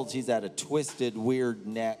been told she's had a twisted, weird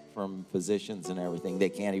neck from physicians and everything. They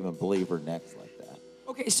can't even believe her neck's like that.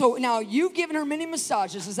 Okay, so now you've given her many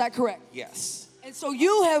massages, is that correct? Yes. And so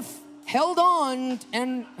you have held on,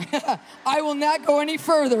 and I will not go any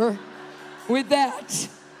further with that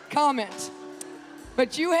comment.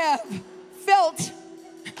 But you have felt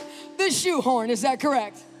the shoehorn, is that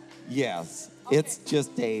correct? Yes. Okay. It's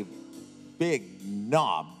just a big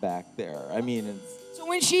knob back there. I mean, it's So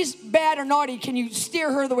when she's bad or naughty, can you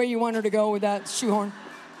steer her the way you want her to go with that shoehorn?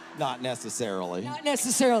 not necessarily. Not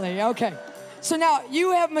necessarily, okay. So now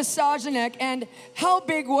you have massaged the neck, and how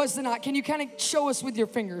big was the knot? Can you kind of show us with your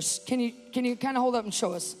fingers? Can you kind of hold up and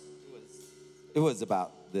show us? It was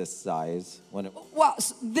about this size when it. Wow,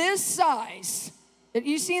 so this size. Have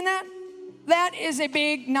you seen that? That is a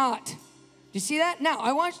big knot. Do you see that? Now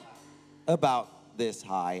I want. About this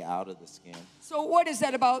high out of the skin. So what is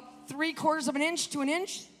that? About 3/4 of an inch to an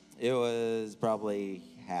inch? It was probably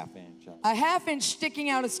 ½ inch. A ½ inch sticking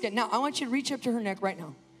out of skin. Now I want you to reach up to her neck right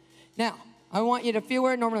now. Now I want you to feel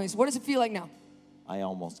where it normally is. What does it feel like now? I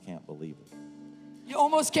almost can't believe it. You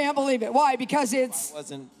almost can't believe it. Why? Because it's.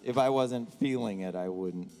 If I wasn't feeling it, I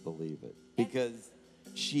wouldn't believe it. Because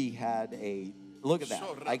she had a, look at that.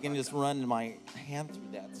 I can just run my hand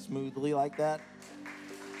through that smoothly like that.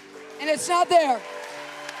 And it's not there.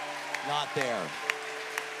 Not there.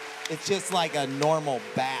 It's just like a normal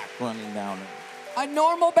back running down it. A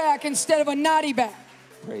normal back instead of a naughty back.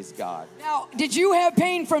 Praise God. Now, did you have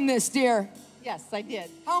pain from this, dear? yes, I did.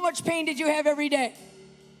 How much pain did you have every day?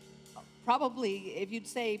 Probably, if you'd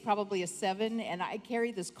say probably a 7, and I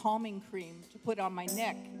carry this calming cream to put on my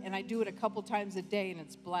neck, and I do it a couple times a day, and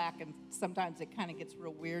it's black, and sometimes it kind of gets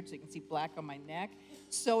real weird, so you can see black on my neck.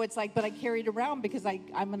 So it's like, but I carry it around because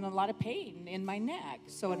I'm in a lot of pain in my neck,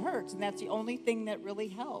 so it hurts, and that's the only thing that really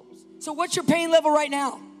helps. So what's your pain level right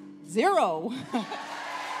now? 0.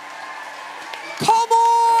 Come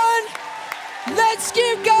on! Let's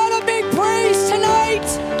give God a big praise tonight.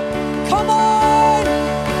 Come on!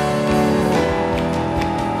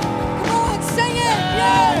 Come on, sing it!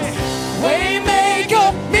 Yes!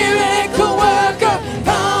 Waymaker, miracle worker,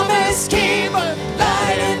 promise keeper,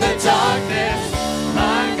 light in the darkness.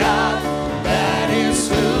 My God, that is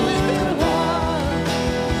who you are.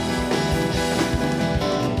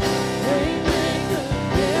 Waymaker,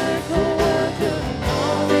 miracle worker,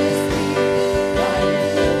 promise keeper, light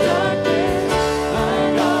in the darkness. My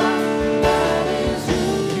God, that is who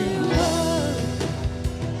you are.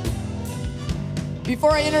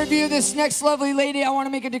 Before I interview this next lovely lady, I want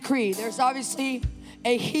to make a decree. There's obviously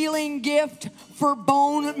a healing gift for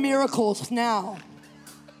bone miracles now.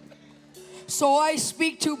 So I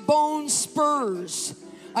speak to bone spurs.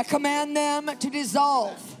 I command them to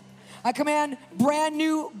dissolve. I command brand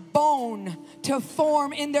new bone to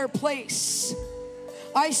form in their place.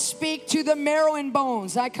 I speak to the marrow and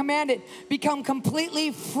bones. I command it become completely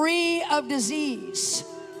free of disease.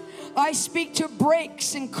 I speak to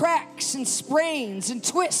breaks and cracks and sprains and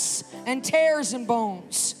twists and tears in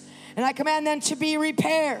bones. And I command them to be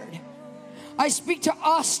repaired. I speak to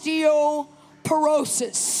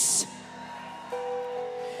osteoporosis.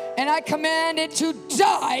 And I command it to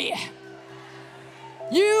die.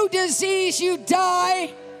 You disease, you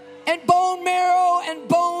die. And bone marrow and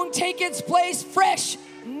bone take its place. Fresh,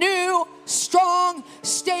 new, strong,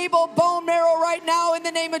 stable bone marrow right now in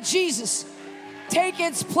the name of Jesus. Take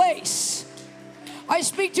its place. I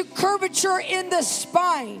speak to curvature in the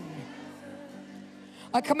spine.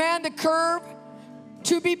 I command the curve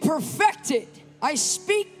to be perfected. I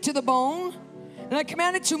speak to the bone and I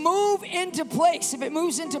command it to move into place. If it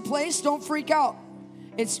moves into place, don't freak out.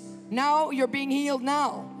 It's now, you're being healed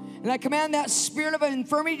now. And I command that spirit of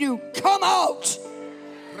infirmity to come out.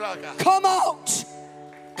 Come out.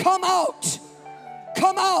 Come out.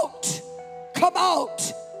 Come out. Come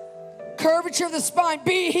out. curvature of the spine,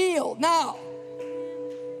 be healed now.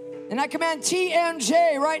 And I command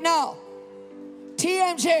TMJ right now.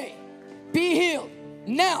 TMJ, be healed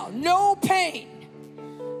now. No pain.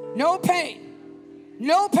 No pain.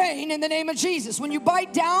 No pain in the name of Jesus. When you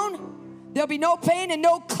bite down, there'll be no pain and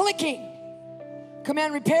no clicking.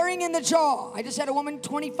 Command repairing in the jaw. I just had a woman,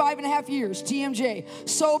 25 and a half years, TMJ.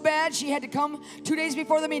 So bad, she had to come 2 days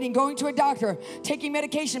before the meeting, going to a doctor, taking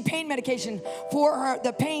medication, pain medication for her,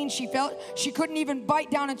 the pain she felt. She couldn't even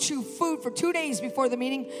bite down and chew food for 2 days before the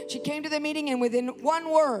meeting. She came to the meeting, and within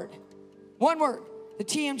one word, the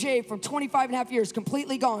TMJ from 25 and a half years,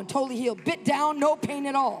 completely gone, totally healed. Bit down, no pain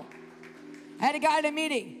at all. I had a guy at a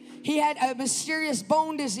meeting. He had a mysterious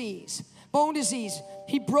bone disease.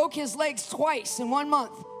 He broke his legs twice in 1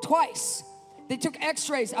 month. Twice. They took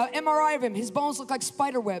x-rays, MRI of him. His bones looked like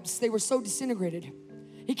spider webs. They were so disintegrated.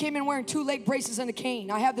 He came in wearing 2 leg braces and a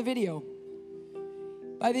cane. I have the video.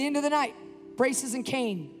 By the end of the night, braces and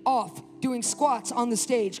cane off, doing squats on the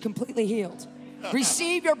stage, completely healed.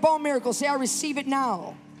 Receive your bone miracle. Say, I receive it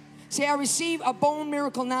now. Say, I receive a bone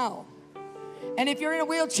miracle now. And if you're in a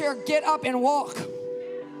wheelchair, get up and walk.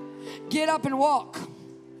 Get up and walk.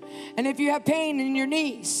 And if you have pain in your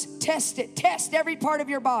knees, test it. Test every part of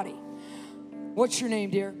your body. What's your name,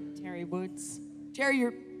 dear? Terry Woods. Terry,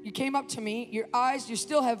 you came up to me. Your eyes are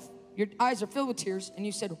filled with tears, and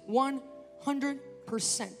you said 100%.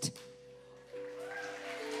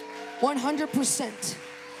 100%.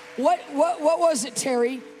 What was it,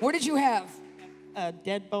 Terry? What did you have? A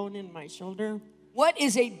dead bone in my shoulder. What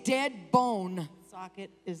is a dead bone?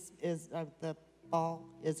 Socket is the ball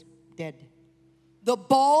is dead. The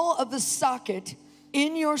ball of the socket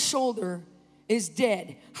in your shoulder is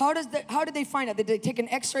dead. How did they find out? Did they take an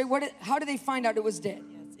x-ray? How did they find out it was dead?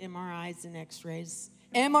 Yes, MRIs and x-rays.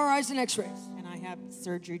 MRIs and x-rays. And I have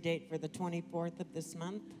surgery date for the 24th of this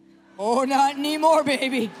month. Oh, not anymore,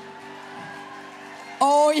 baby.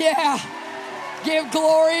 Oh, yeah. Give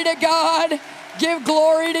glory to God. Give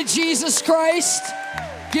glory to Jesus Christ.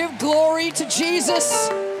 Give glory to Jesus.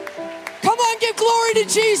 Come on, give glory to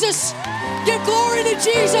Jesus. Give glory to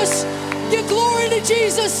Jesus. Give glory to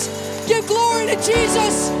Jesus. Give glory to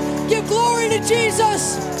Jesus. Give glory to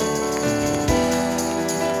Jesus.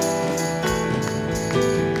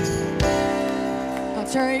 Now,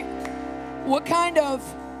 Terry, what kind of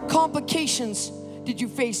complications did you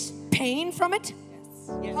face? Pain from it?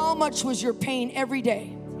 Yes. How much was your pain every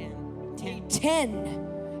day?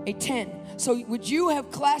 10. A 10. So would you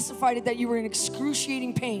have classified it that you were in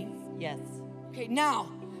excruciating pain? Yes. Okay,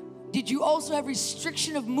 now, did you also have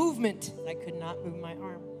restriction of movement? I could not move my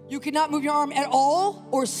arm. You could not move your arm at all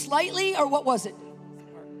or slightly, or what was it?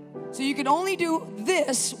 So you could only do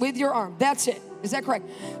this with your arm. That's it. Is that correct?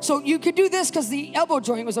 So you could do this because the elbow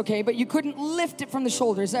joint was okay, but you couldn't lift it from the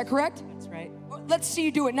shoulder. Is that correct? That's right. Let's see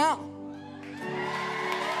you do it now.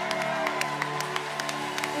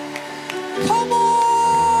 Come on!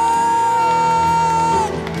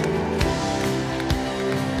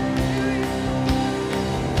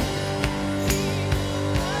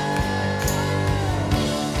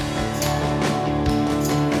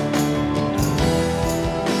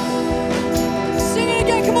 Sing it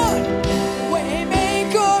again, come on.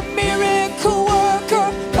 Waymaker, miracle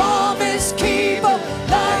worker, promise keeper,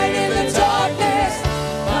 light in the darkness.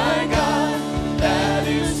 My God, that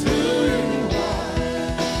is who you are.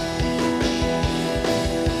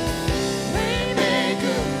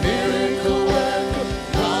 Waymaker, miracle worker,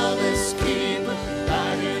 promise keeper,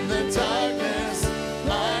 light in the darkness.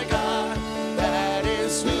 My God, that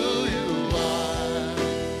is who you are.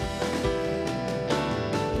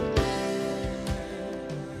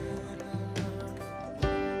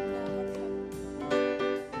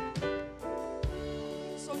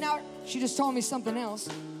 So now she just told me something else.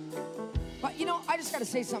 But you know, I just got to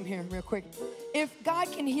say something here real quick. If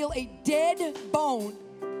God can heal a dead bone,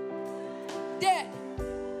 dead,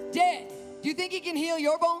 do you think he can heal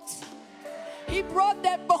your bones? He brought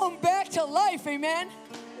that bone back to life, amen?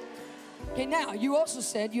 Okay, now, you also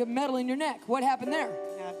said you have metal in your neck. What happened there?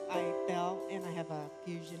 I fell and I have a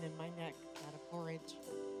fusion in my neck at a 4-inch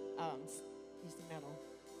piece of metal.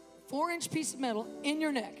 4-inch piece of metal in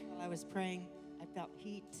your neck. While I was praying, I felt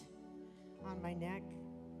heat on my neck.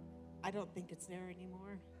 I don't think it's there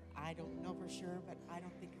anymore. I don't know for sure, but I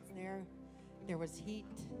don't think it's there. There was heat,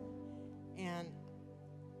 and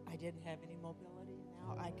I didn't have any mobility.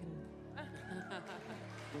 Now I can.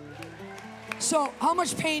 So, how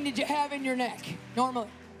much pain did you have in your neck normally?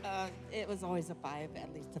 It was always a 5,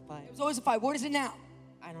 at least a 5. It was always a 5. What is it now?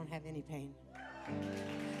 I don't have any pain.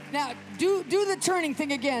 Now, do the turning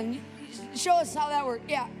thing again. Show us how that worked.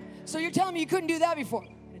 Yeah. So you're telling me you couldn't do that before?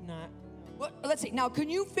 Could not. Well, let's see. Now, can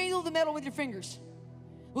you feel the metal with your fingers?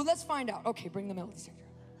 Well, let's find out. Okay, bring the metal detector.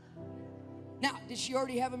 Now, did she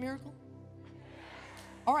already have a miracle?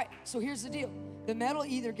 All right, so here's the deal. The metal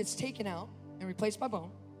either gets taken out and replaced by bone,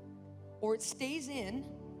 or it stays in,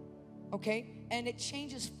 okay, and it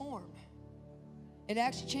changes form. It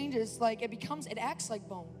actually changes, like it acts like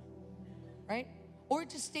bone, right? Or it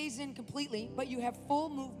just stays in completely, but you have full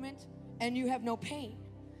movement and you have no pain.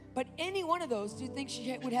 But any one of those, do you think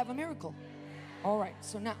she would have a miracle? All right,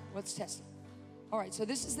 so now let's test it. All right, so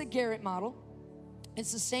this is the Garrett model.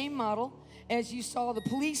 It's the same model as you saw the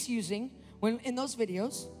police using when in those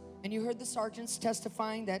videos, and you heard the sergeants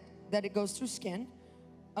testifying that it goes through skin.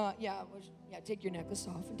 Take your necklace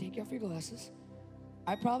off and take off your glasses.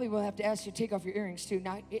 I probably will have to ask you to take off your earrings too.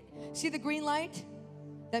 Now, see the green light?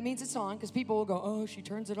 That means it's on, because people will go, oh, she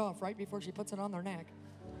turns it off right before she puts it on their neck.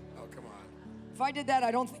 Oh, come on. If I did that, I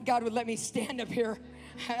don't think God would let me stand up here.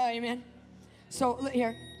 Amen. So,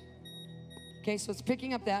 here. Okay, so it's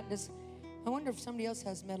picking up that. I wonder if somebody else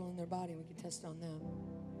has metal in their body. We can test it on them.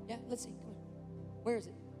 Yeah, let's see. Come on. Where is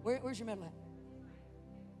it? Where's your metal at?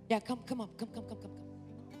 Yeah, come up. Come.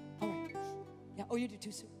 All right. Yeah, oh, you do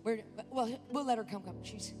too, Sue. Well, we'll let her come.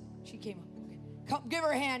 She came up. Okay. Come, give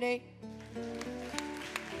her a hand, eh?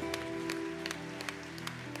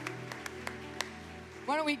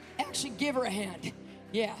 Why don't we actually give her a hand?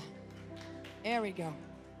 Yeah. There we go.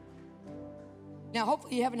 Now,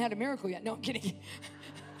 hopefully you haven't had a miracle yet. No, I'm kidding.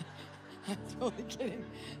 I'm totally kidding.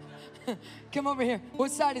 Come over here.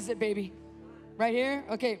 What side is it, baby? Right here?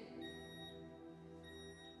 Okay.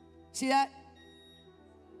 See that?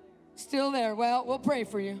 Still there. Well, we'll pray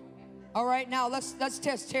for you. All right, now let's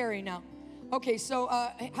test Terry now. Okay, so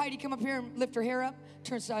Heidi, come up here and lift her hair up.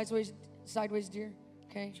 Turn sideways, dear.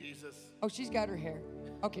 Okay. Jesus. Oh, she's got her hair.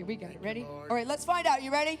 Okay, we got it. Ready? Lord. All right, let's find out.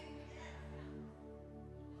 You ready?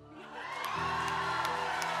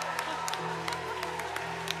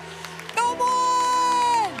 Come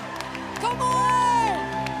on! Come on!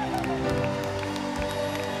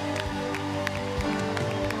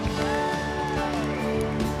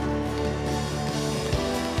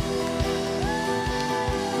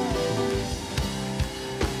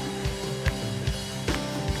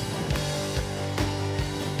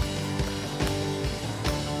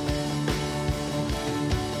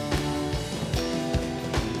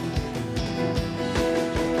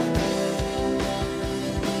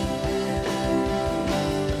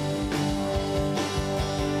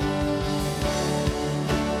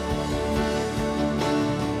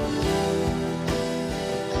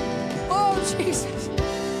 Jesus.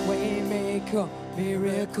 Waymaker,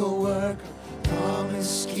 miracle worker,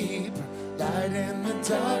 Promise keeper, light in the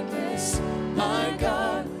darkness. My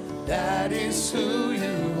God, that is who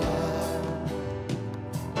you are.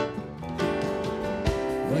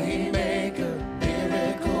 Waymaker,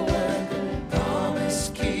 miracle worker, promise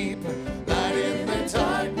keeper, light in the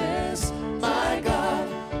darkness. My God,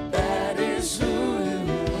 that is who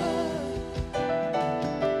you are.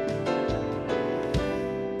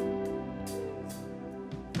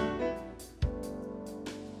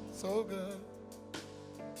 So good.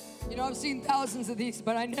 You know, I've seen thousands of these,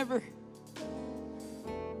 but I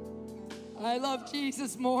love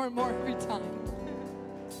Jesus more and more every time.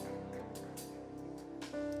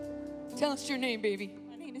 Tell us your name, baby.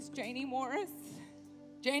 My name is Janie Morris.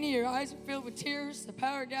 Janie, your eyes are filled with tears. The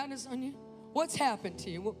power of God is on you. What's happened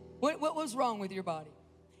to you? What was wrong with your body?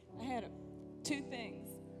 I had two things.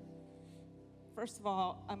 First of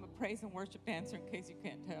all, I'm a praise and worship dancer, in case you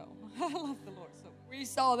can't tell. I love the Lord so much. We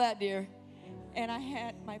saw that, dear. And I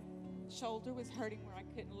had, my shoulder was hurting where I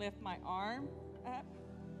couldn't lift my arm up.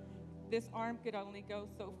 This arm could only go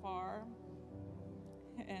so far.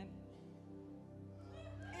 And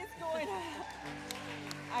it's going up.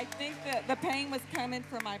 I think that the pain was coming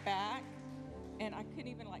from my back. And I couldn't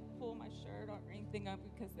even like pull my shirt or anything up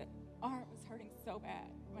because the arm was hurting so bad,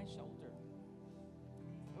 my shoulder.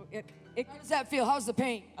 So How does that feel? How's the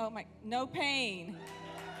pain? oh my, no pain.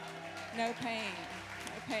 No pain.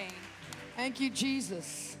 No pain. Thank you,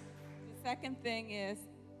 Jesus. The second thing is,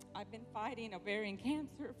 I've been fighting ovarian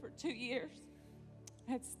cancer for 2 years.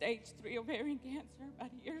 I had stage 3 ovarian cancer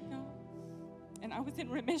about a year ago. And I was in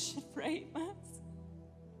remission for 8 months.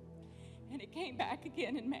 And it came back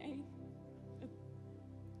again in May.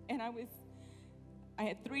 And I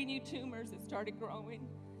had 3 new tumors that started growing,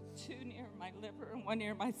 2 near my liver and 1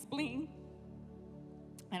 near my spleen.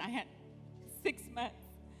 And I had 6 months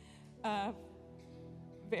of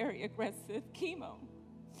very aggressive chemo.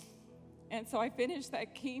 And so I finished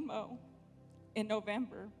that chemo in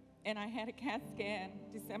November, and I had a CAT scan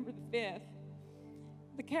December the 5th.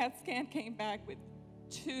 The CAT scan came back with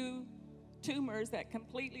 2 tumors that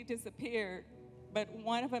completely disappeared, but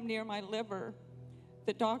one of them near my liver,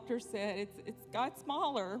 the doctor said it's got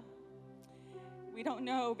smaller. We don't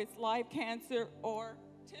know if it's live cancer or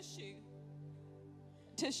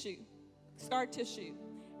scar tissue.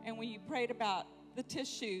 And when you prayed about the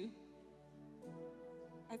tissue,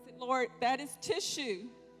 I said, Lord, that is tissue.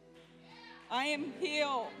 I am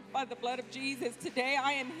healed by the blood of Jesus. Today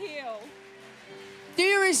I am healed. Do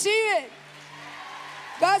you receive it?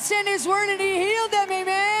 God sent his word and he healed them,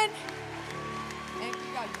 amen. Thank you,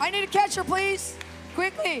 God. I need a catcher, please.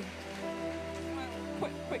 Quickly. I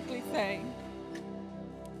want to quickly say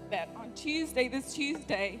that on Tuesday, this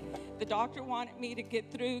Tuesday, the doctor wanted me to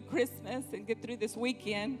get through Christmas and get through this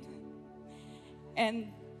weekend.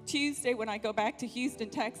 And Tuesday, when I go back to Houston,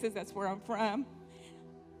 Texas, that's where I'm from,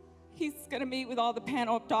 he's going to meet with all the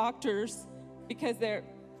panel of doctors because they're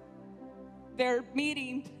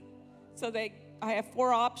meeting so I have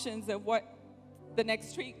 4 options of what the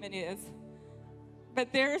next treatment is.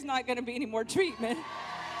 But there's not going to be any more treatment.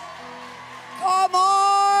 Come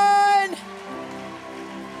on!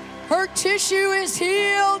 Her tissue is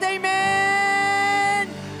healed, amen!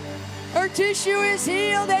 Her tissue is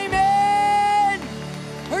healed, amen!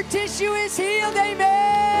 Her tissue is healed,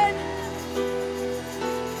 amen!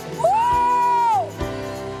 Woo!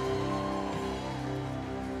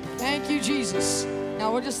 Thank you, Jesus.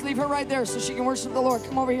 Now we'll just leave her right there so she can worship the Lord.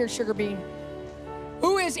 Come over here, Sugar Bean.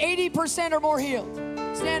 Who is 80% or more healed?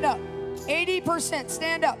 Stand up. 80%,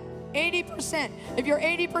 stand up. 80%. If you're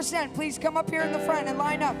 80%, please come up here in the front and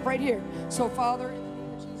line up right here. So, Father, in the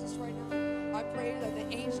name of Jesus right now, I pray that the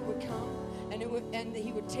angel would come and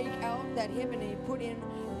he would take out that hip and he put in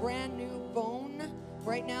brand new bone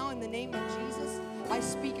right now in the name of Jesus. I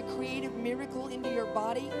speak a creative miracle into your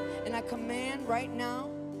body, and I command right now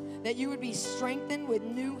that you would be strengthened with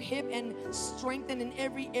new hip and strengthened in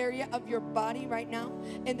every area of your body right now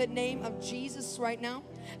in the name of Jesus right now,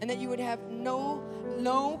 and that you would have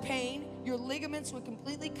no pain. Your ligaments would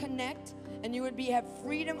completely connect, and you would have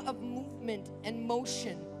freedom of movement and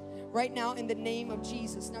motion right now in the name of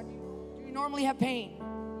Jesus. Now, do you normally have pain?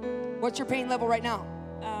 What's your pain level right now?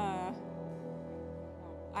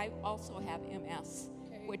 I also have MS,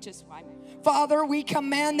 which is why. Father, we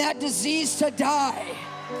command that disease to die.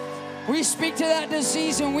 We speak to that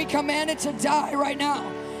disease and we command it to die right now.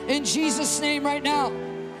 In Jesus' name right now.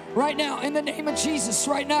 Right now. In the name of Jesus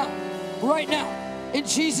right now. Right now. In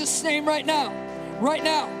Jesus' name right now. Right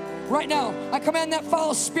now. Right now. I command that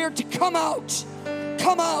foul spirit to come out.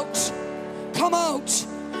 Come out. Come out.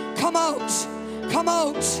 Come out. Come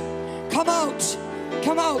out. Come out.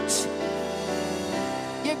 Come out.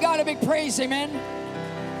 Give God a big praise, amen.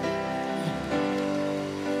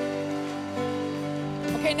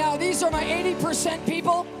 Okay, now these are my 80%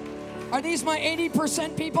 people. Are these my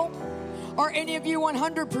 80% people? Are any of you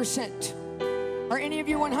 100%? Are any of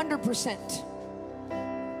you 100%?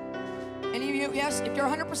 Any of you, yes? If you're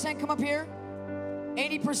 100%, come up here.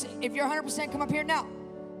 80%, if you're 100%, come up here. Now,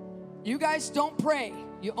 you guys don't pray.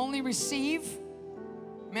 You only receive.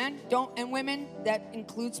 Men, don't, and women, that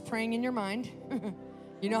includes praying in your mind.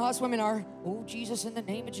 You know how us women are. Oh, Jesus, in the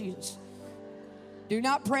name of Jesus. Do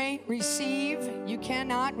not pray, receive. You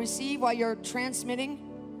cannot receive while you're transmitting.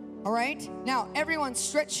 All right? Now, everyone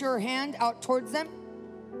stretch your hand out towards them.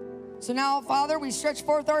 So now, Father, we stretch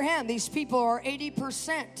forth our hand. These people are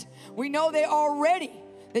 80%. We know that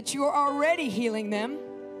you are already healing them.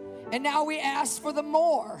 And now we ask for the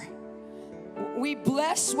more. We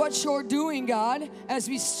bless what you're doing, God, as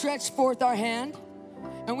we stretch forth our hand.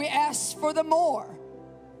 And we ask for the more.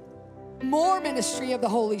 More ministry of the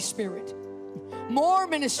Holy Spirit. More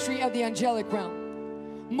ministry of the angelic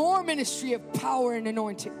realm. More ministry of power and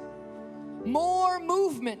anointing. More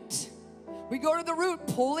movement. We go to the root,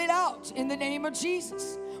 pull it out in the name of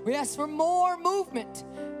Jesus. We ask for more movement.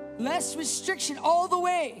 Less restriction all the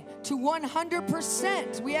way to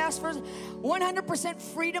 100%. We ask for 100%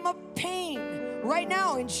 freedom of pain right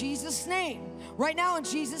now in Jesus' name. Right now in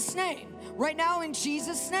Jesus' name. Right now in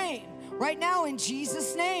Jesus' name. Right now in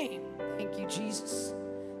Jesus' name. Thank you, Jesus.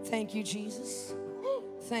 Thank you, Jesus.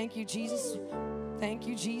 Thank you, Jesus. Thank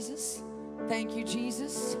you, Jesus. Thank you,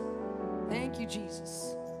 Jesus. Thank you,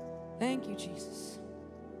 Jesus. Thank you, Jesus.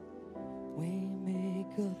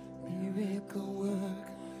 Waymaker, miracle work,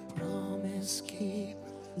 promise keep,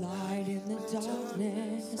 light in the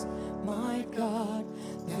darkness. My God,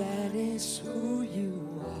 that is who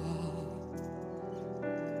you are.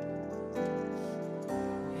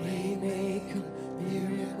 Waymaker,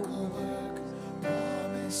 miracle work,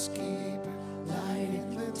 promise keep, light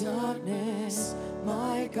in the darkness.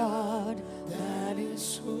 My God, that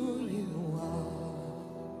is who you are.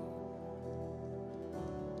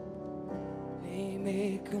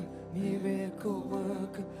 Waymaker, miracle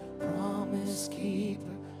worker, promise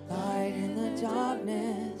keeper, light in the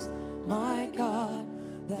darkness. My God,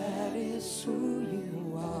 that is who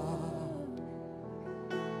you are.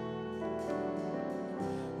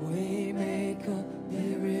 Waymaker,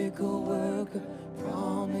 miracle worker,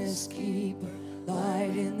 promise keeper,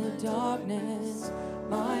 light in the darkness.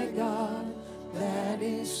 My God, that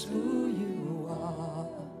is who you are.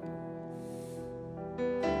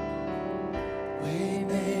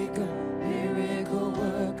 Waymaker, miracle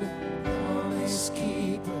worker, promise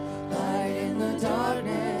keeper, light in the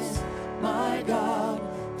darkness. My God,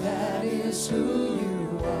 that is who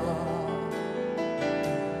you are.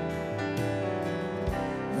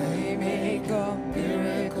 Waymaker,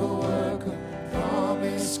 miracle worker,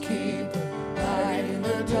 promise keeper, light in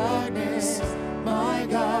the darkness. My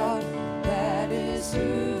God, that is who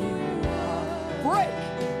you are. Break!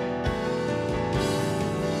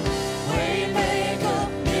 Waymaker,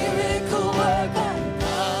 miracle worker,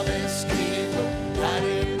 promise keeper, light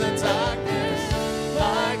in the darkness.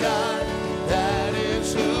 My God, that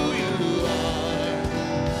is who you are.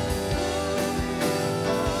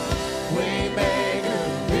 Waymaker,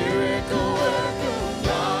 miracle worker,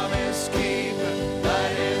 promise keeper,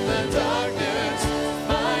 light in the darkness.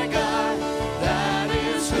 My God, that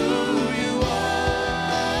is who you are.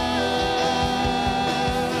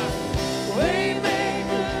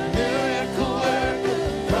 Waymaker, miracle worker,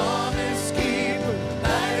 promise keeper,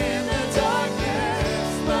 light in the darkness.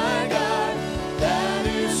 My God, that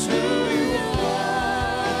is who you are.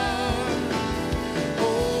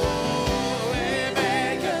 Oh,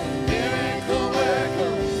 waymaker, miracle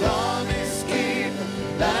worker, promise keeper,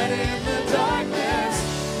 light in the darkness.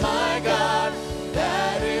 My God,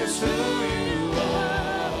 that is who you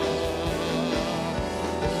are.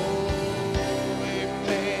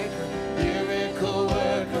 Waymaker, miracle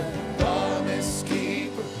worker, promise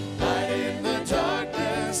keeper, light in the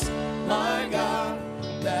darkness. My God,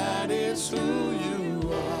 that is who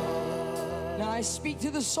you are. Now I speak to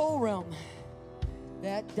the soul realm,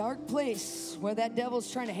 that dark place where that devil's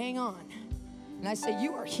trying to hang on. And I say,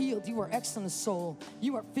 you are healed, you are excellent soul,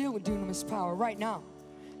 you are filled with dunamis power right now.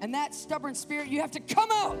 And that stubborn spirit, you have to come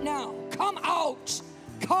out now. Come out.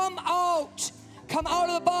 Come out. Come out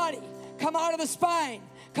of the body. Come out of the spine.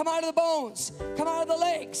 Come out of the bones. Come out of the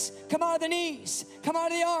legs. Come out of the knees. Come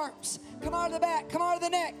out of the arms. Come out of the back. Come out of the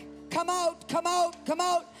neck. Come out, come out, come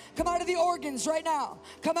out. Come out of the organs right now.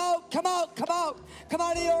 Come out, come out, come out. Come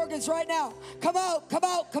out of the organs right now. Come out, come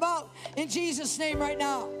out, come out. In Jesus' name right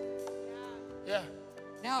now. Yeah.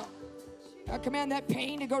 Now, I command that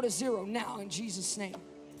pain to go to zero now in Jesus' name.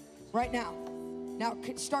 Right now. Now,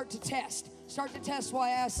 start to test. Start to test while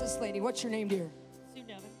I ask this lady, what's your name, dear? Sue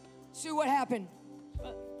Nevin. Sue, what happened?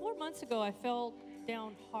 4 months ago, I fell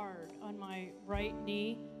down hard on my right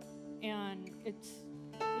knee, and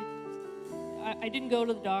I didn't go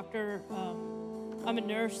to the doctor. I'm a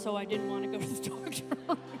nurse, so I didn't want to go to the doctor.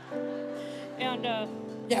 And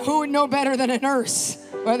yeah, who would know better than a nurse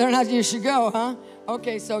whether or not you should go, huh?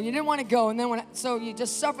 Okay, so you didn't want to go, and then so you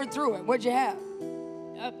just suffered through it. What'd you have?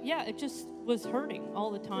 yeah, it just was hurting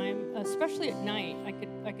all the time, especially at night. I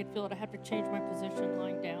could feel it. I had to change my position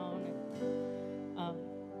lying down,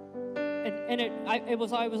 I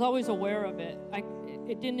was always aware of it.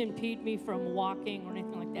 It didn't impede me from walking or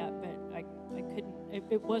anything like that, but I couldn't.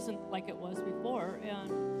 It wasn't like it was before.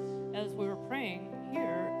 And as we were praying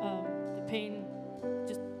here, the pain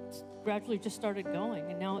just gradually just started going,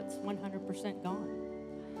 and now it's 100% gone.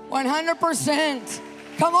 100%.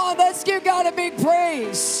 Come on, let's give God a big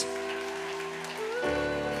praise.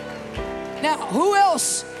 Now, who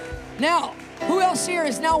else here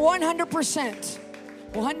is now 100%?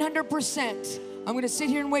 100%. I'm going to sit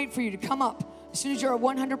here and wait for you to come up. As soon as you're at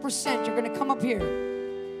 100%, you're going to come up here.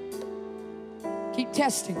 Keep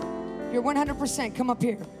testing. If you're 100%, come up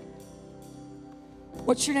here.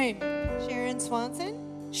 What's your name? Sharon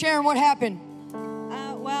Swanson. Sharon, what happened?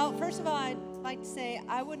 Well, first of all, I'd like to say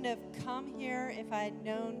I wouldn't have come here if I had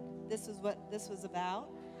known this was what this was about.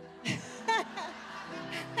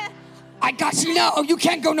 I got you now. You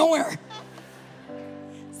can't go nowhere.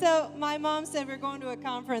 So my mom said we're going to a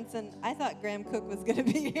conference, and I thought Graham Cook was going to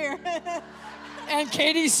be here. And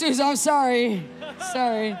Katie Souza, I'm sorry.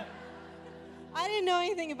 Sorry. I didn't know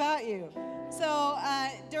anything about you. So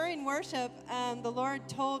during worship, the Lord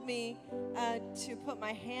told me to put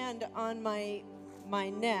my hand on my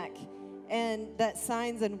neck, and that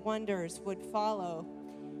signs and wonders would follow.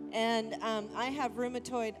 And I have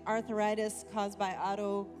rheumatoid arthritis caused by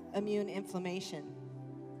autoimmune inflammation.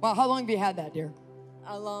 Wow, how long have you had that, dear?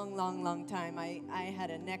 A long, long, long time. I had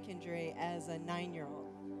a neck injury as a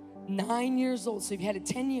 9-year-old. 9 years old, so you've had it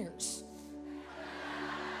 10 years.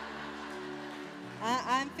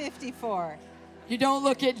 I'm 54. You don't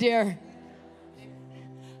look it, dear.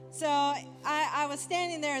 So I was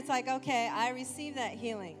standing there. It's like, okay, I received that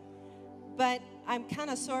healing. But I'm kind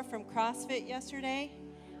of sore from CrossFit yesterday.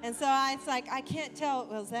 And so it's like, I can't tell,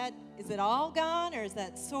 is it all gone or is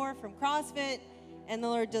that sore from CrossFit? And the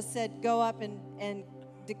Lord just said, go up and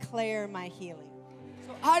declare my healing.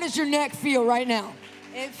 So how does your neck feel right now?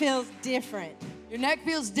 It feels different. Your neck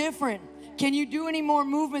feels different. Can you do any more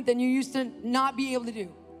movement than you used to not be able to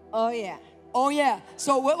do? Oh, yeah. Oh, yeah.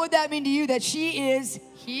 So what would that mean to you? That she is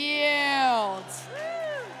healed.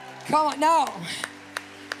 Come on, now.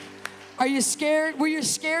 Are you scared? Were you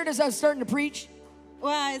scared as I was starting to preach?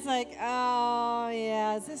 Well, it's like, oh,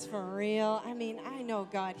 yeah, is this for real? I mean, I know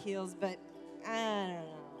God heals, but I don't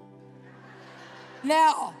know.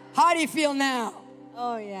 Now, how do you feel now?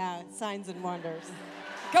 Oh, yeah, signs and wonders.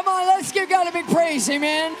 Come on, let's give God a big praise,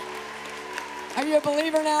 amen. Are you a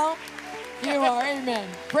believer now? You are, amen.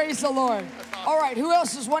 Praise the Lord. All right, who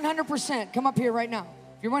else is 100%? Come up here right now.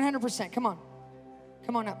 If you're 100%, come on.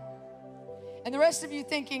 Come on up. And the rest of you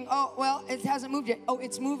thinking, oh, well, it hasn't moved yet. Oh,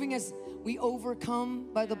 it's moving as we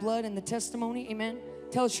overcome by the blood and the testimony, amen.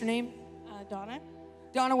 Tell us your name. Donna.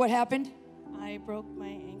 Donna, what happened? I broke my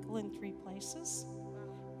ankle in 3 places.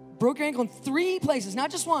 Broke your ankle in 3 places,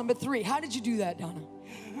 not just 1, but 3. How did you do that, Donna?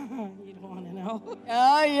 You don't want to know.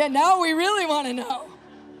 Oh, yeah, now we really want to know.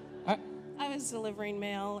 I was delivering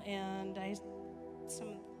mail, and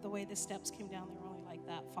the way the steps came down, they were only like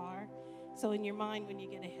that far. So in your mind, when you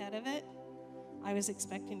get ahead of it, I was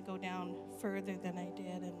expecting to go down further than I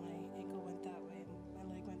did, and my ankle went that way, and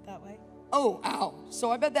my leg went that way. Oh, ow. So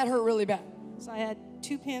I bet that hurt really bad. So I had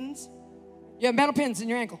 2 pins. You have metal pins in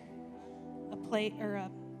your ankle. A plate, or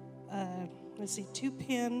 2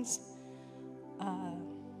 pins.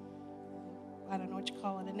 I don't know what you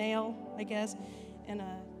call it, a nail, I guess, and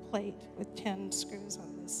a plate with 10 screws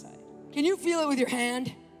on this side. Can you feel it with your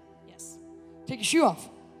hand? Yes. Take your shoe off.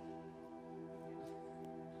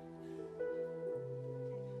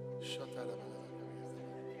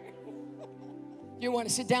 You want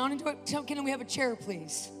to sit down and do it? Can we have a chair,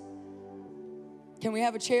 please? Can we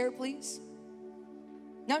have a chair, please?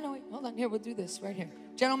 No, wait, hold on. Here, we'll do this right here.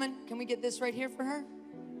 Gentlemen, can we get this right here for her?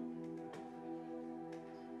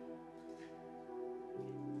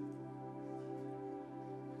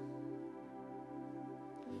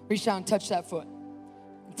 Reach down and touch that foot.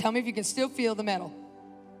 Tell me if you can still feel the metal.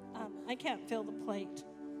 I can't feel the plate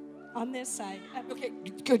on this side. Okay,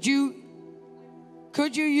 could you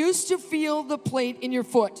used to feel the plate in your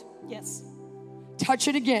foot? Yes. Touch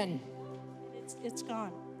it again. It's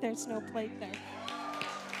gone. There's no plate there.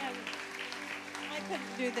 And I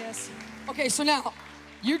couldn't do this. Okay, so now,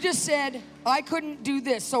 you just said, I couldn't do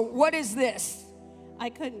this. So what is this? I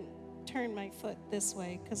couldn't turn my foot this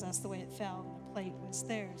way because that's the way it fell. The plate was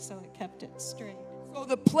there, so it kept it straight. So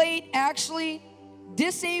the plate actually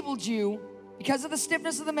disabled you because of the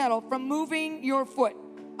stiffness of the metal from moving your foot.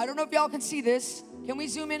 I don't know if y'all can see this. Can we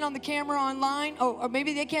zoom in on the camera online? Oh, or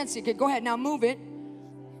maybe they can't see it. Okay, go ahead, now move it.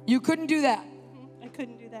 You couldn't do that. I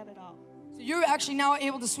couldn't do that at all. So you're actually now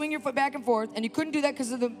able to swing your foot back and forth, and you couldn't do that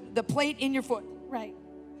because of the plate in your foot. Right.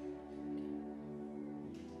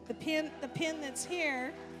 The pin that's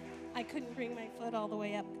here, I couldn't bring my foot all the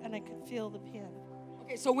way up, and I could feel the pin.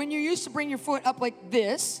 Okay, so when you used to bring your foot up like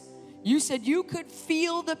this, you said you could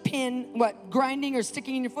feel the pin, what, grinding or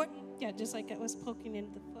sticking in your foot? Yeah, just like it was poking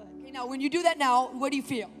into the foot. Okay, now when you do that now, what do you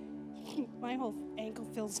feel? My whole ankle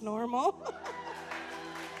feels normal.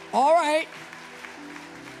 All right.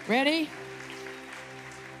 Ready?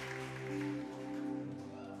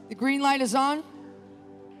 The green light is on.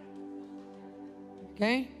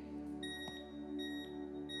 Okay.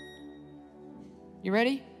 You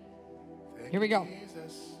ready? Here we go.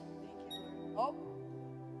 Oh.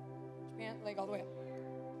 Pant leg all the way up.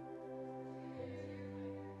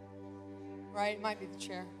 Right, it might be the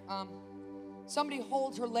chair. Somebody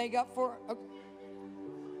hold her leg up for.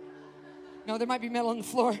 No, there might be metal on the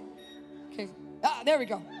floor. Okay. There we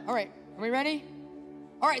go. All right. Are we ready?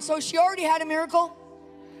 All right. So she already had a miracle.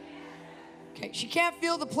 Okay. She can't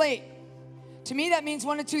feel the plate. To me, that means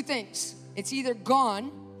one of 2 things. It's either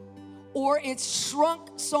gone, or it's shrunk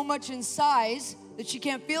so much in size that she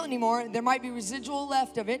can't feel it anymore. There might be residual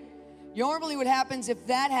left of it. Normally what happens if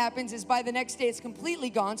that happens is by the next day it's completely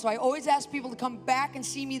gone. So I always ask people to come back and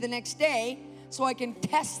see me the next day so I can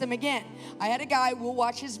test them again. I had a guy, we'll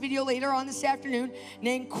watch his video later on this afternoon,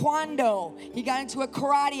 named Kwando. He got into a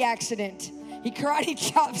karate accident. He karate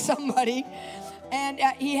chopped somebody, and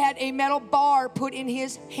he had a metal bar put in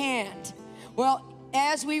his hand. Well,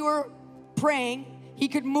 as we were praying, he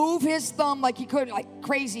could move his thumb like he could, like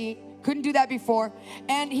crazy. Couldn't do that before.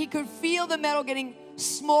 And he could feel the metal getting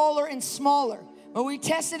smaller and smaller. When we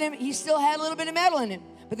tested him, he still had a little bit of metal in him.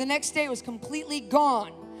 But the next day it was completely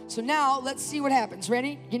gone. So now let's see what happens.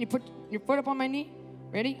 Ready? Can you put your foot up on my knee?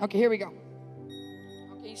 Ready? Okay, here we go.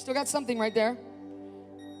 Okay, you still got something right there.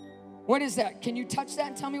 What is that? Can you touch that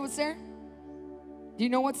and tell me what's there? Do you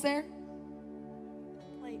know what's there?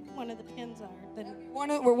 Like one of the pins are.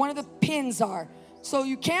 Where one of the pins are. So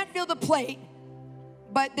you can't feel the plate,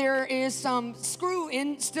 but there is some screw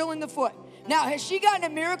still in the foot. Now, has she gotten a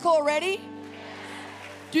miracle already?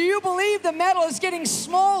 Do you believe the metal is getting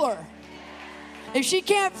smaller? If she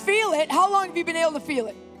can't feel it, how long have you been able to feel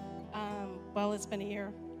it? Well, it's been a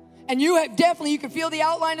year. And you can feel the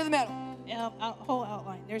outline of the metal? Yeah, whole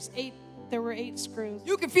outline. There were 8 screws.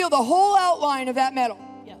 You can feel the whole outline of that metal?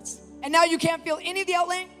 Yes. And now you can't feel any of the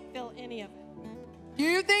outline? Feel any of it. Do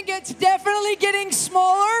you think it's definitely getting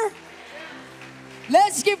smaller?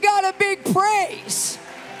 Let's give God a big praise.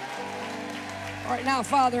 All right, now,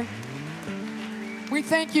 Father, we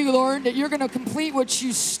thank you, Lord, that you're going to complete what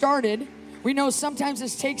you started. We know sometimes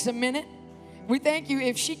this takes a minute. We thank you.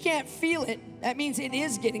 If she can't feel it, that means it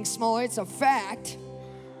is getting smaller. It's a fact.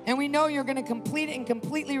 And we know you're going to complete it and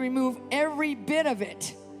completely remove every bit of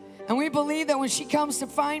it. And we believe that when she comes to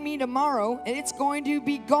find me tomorrow, it's going to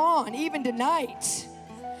be gone, even tonight.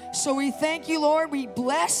 So we thank you, Lord. We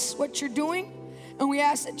bless what you're doing. And we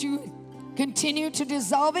ask that you continue to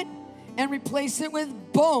dissolve it and replace it with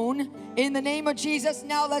bone in the name of Jesus.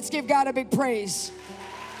 Now let's give God a big praise.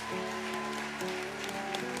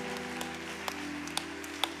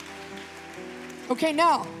 Okay,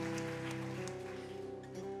 now,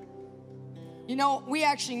 you know, we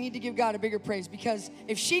actually need to give God a bigger praise, because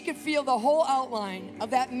if she could feel the whole outline of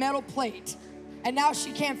that metal plate and now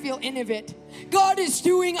she can't feel any of it, God is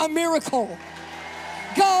doing a miracle.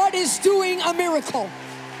 God is doing a miracle.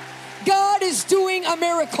 God is doing a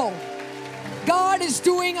miracle. God is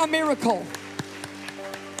doing a miracle.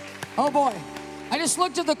 Oh boy, I just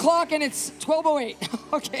looked at the clock and it's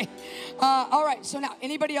 12:08. Okay, all right, so now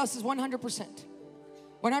anybody else is 100%.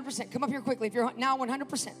 100%. Come up here quickly. If you're now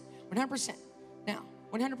 100%. 100%. Now,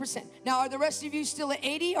 100%. Now, are the rest of you still at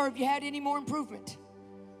 80, or have you had any more improvement?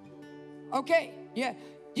 Okay, yeah.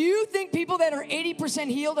 Do you think people that are 80%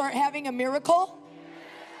 healed are having a miracle?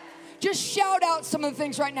 Just shout out some of the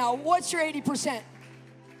things right now. What's your 80%?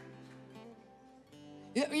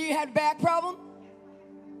 You had a back problem?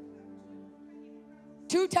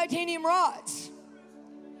 2 titanium rods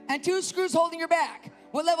and 2 screws holding your back.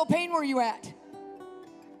 What level of pain were you at?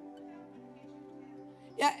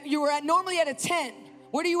 Yeah, you were normally at a 10.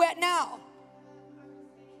 What are you at now?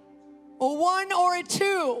 A 1 or a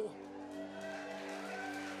 2?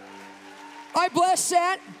 I bless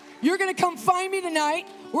that. You're going to come find me tonight.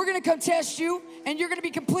 We're going to come test you, and you're going to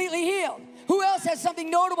be completely healed. Who else has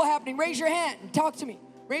something notable happening? Raise your hand and talk to me.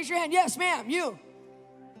 Raise your hand. Yes, ma'am, you.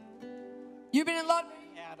 You've been in love?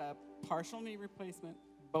 I had a partial knee replacement,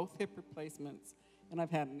 both hip replacements, and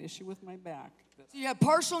I've had an issue with my back. So you have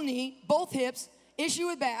partial knee, both hips, issue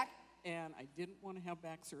with back. And I didn't want to have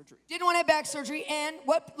back surgery. Didn't want to have back surgery. And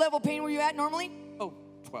what level of pain were you at normally? Oh,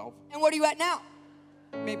 12. And what are you at now?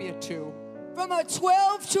 Maybe a 2. From a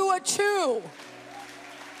 12 to a 2.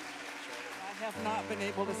 I have not been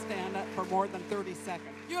able to stand up for more than 30 seconds.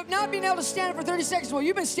 You have not been able to stand up for 30 seconds. Well,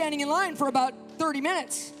 you've been standing in line for about 30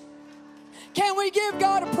 minutes. Can we give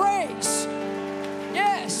God a praise?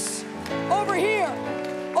 Yes. Over here.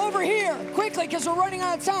 Over here. Quickly, because we're running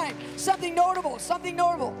out of time. Something notable. Something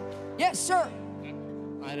notable. Yes, sir.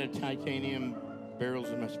 I had a titanium barrels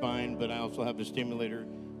in my spine, but I also have a stimulator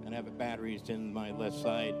and I have batteries in my left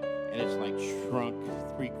side, and it's like shrunk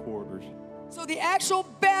 3/4. So the actual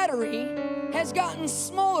battery has gotten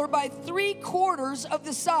smaller by 3/4 of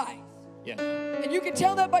the size. Yes. And you can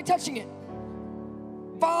tell that by touching it.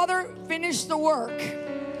 Father, finish the work.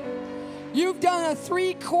 You've done a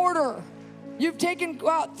 3/4. You've taken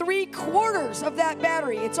out 3/4 of that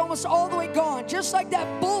battery. It's almost all the way gone, just like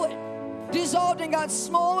that bullet dissolved and got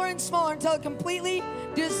smaller and smaller until it completely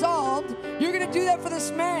dissolved. You're going to do that for this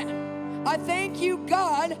man. I thank you,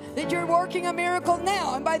 God, that you're working a miracle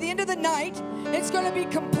now. And by the end of the night, it's going to be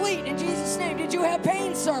complete in Jesus' name. Did you have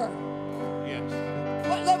pain, sir? Yes.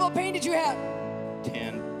 What level of pain did you have?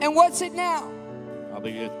 10. And what's it now? I'll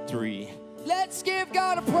be at 3. Let's give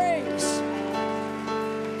God a praise.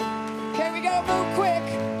 Okay, we got to move quick.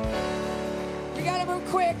 We got to move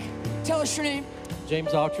quick. Tell us your name.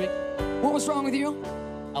 James Autry. What was wrong with you?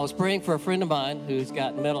 I was praying for a friend of mine who's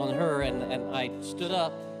got metal in her, and I stood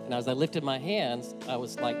up, And as I lifted my hands, I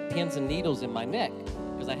was like pins and needles in my neck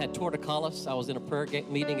because I had torticollis. I was in a prayer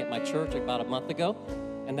meeting at my church about a month ago.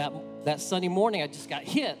 And that Sunday morning, I just got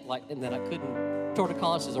hit, and then I couldn't.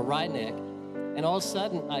 Torticollis is a wry neck. And all of a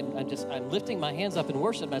sudden, I'm lifting my hands up in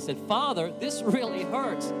worship, and I said, Father, this really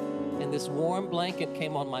hurts. And this warm blanket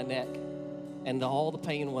came on my neck, and all the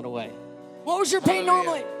pain went away. What was your pain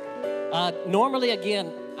normally? Normally,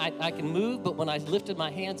 again, I can move, but when I lifted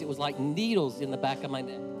my hands, it was like needles in the back of my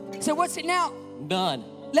neck. So what's it now? None.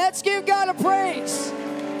 Let's give God a praise.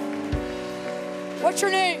 What's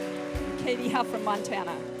your name? Katie Huff from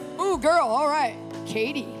Montana. Ooh, girl, all right.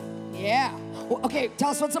 Katie, yeah. Well, okay, tell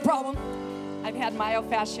us what's the problem. I've had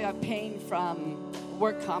myofascia pain from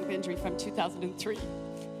work comp injury from 2003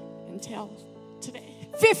 until today.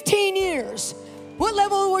 15 years. What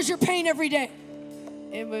level was your pain every day?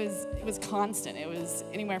 It was constant. It was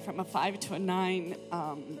anywhere from a 5 to a 9.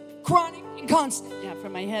 Chronic and constant. Yeah,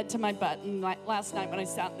 from my head to my butt. And last night when I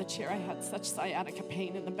sat in the chair, I had such sciatica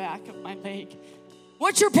pain in the back of my leg.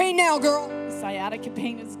 What's your pain now, girl? The sciatica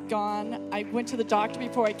pain is gone. I went to the doctor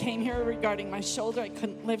before I came here regarding my shoulder. I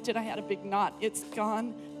couldn't lift it. I had a big knot. It's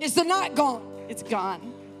gone. Is the knot gone? It's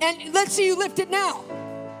gone. And let's see you lift it now.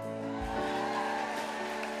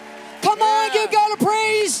 Come on, give God a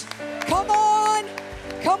praise. Come on.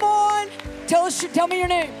 Come on. Tell me your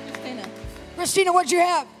name. Christina. Christina, what'd you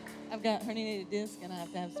have? I've got herniated disc and I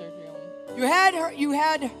have to have surgery on it. You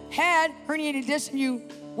had herniated disc and you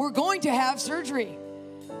were going to have surgery.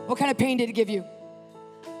 What kind of pain did it give you?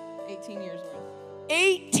 18 years worth.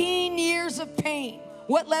 18 years of pain.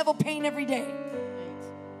 What level pain every day?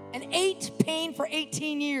 8. An 8 pain for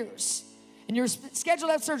 18 years. And you're scheduled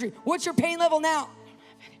to have surgery. What's your pain level now? I don't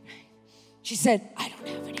have any pain. She said, I don't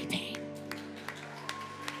have any pain.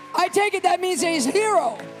 I take it that means a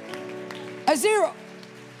 0. A 0.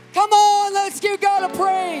 Come on, let's give God a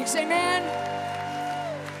praise. Amen.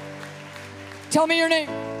 Tell me your name.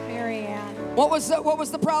 Mary Ann. What was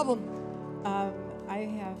the problem? I've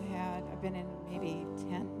been in maybe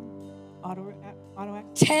 10 auto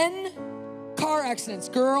accidents. 10 car accidents.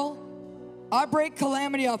 Girl, I break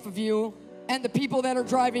calamity off of you and the people that are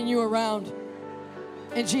driving you around.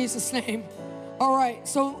 In Jesus' name. All right,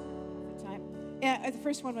 so. Yeah, the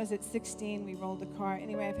first one was at 16. We rolled the car.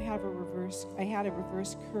 Anyway, I had a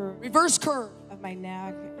reverse curve. Reverse curve. Of my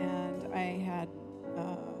neck, and I had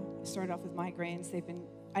started off with migraines.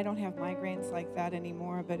 I don't have migraines like that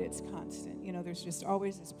anymore, but it's constant. You know, there's just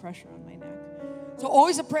always this pressure on my neck. So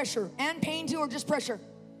always a pressure. And pain too, or just pressure?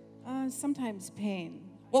 Sometimes pain.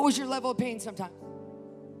 What was your level of pain sometimes?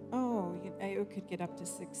 Oh, it could get up to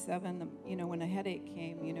 6, 7. You know, when a headache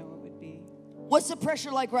came, you know, it would be. What's the pressure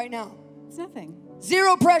like right now? It's nothing.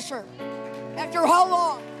 0 pressure. After how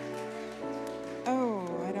long?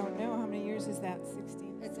 Oh, I don't know. How many years is that?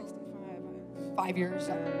 65. 5 years.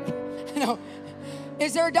 No.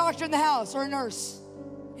 Is there a doctor in the house or a nurse?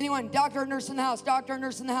 Anyone? Doctor or nurse in the house? Doctor or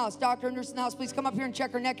nurse in the house? Doctor or nurse in the house? Please come up here and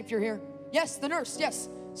check her neck if you're here. Yes, the nurse. Yes.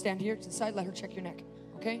 Stand here to the side. Let her check your neck.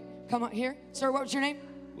 Okay? Come up here. Sir, what was your name?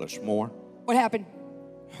 Les Moore. What happened?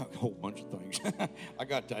 A whole bunch of things. I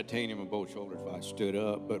got titanium in both shoulders if I stood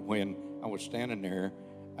up, but when I was standing there,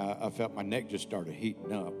 I felt my neck just started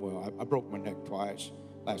heating up. Well, I broke my neck twice.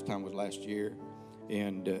 Last time was last year,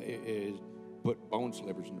 and it put bone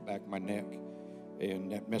slivers in the back of my neck, and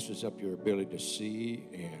that messes up your ability to see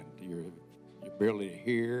and your ability to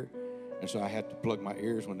hear. And so I had to plug my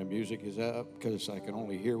ears when the music is up because I can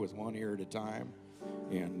only hear with one ear at a time.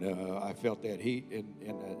 And I felt that heat,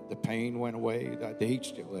 and the pain went away. The heat's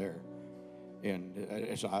still there.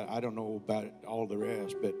 And so I don't know about all the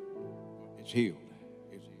rest, but it's healed.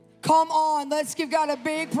 Come on, let's give God a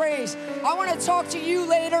big praise. I want to talk to you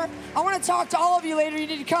later. I want to talk to all of you later. You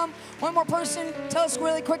need to come. One more person. Tell us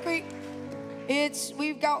really quickly.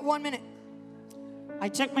 We've got 1 minute. I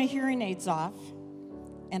took my hearing aids off,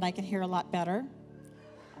 and I can hear a lot better.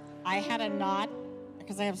 I had a knot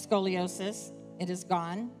because I have scoliosis. It is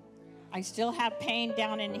gone. I still have pain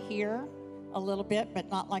down in here a little bit, but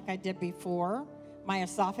not like I did before. My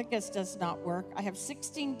esophagus does not work. I have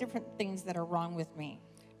 16 different things that are wrong with me.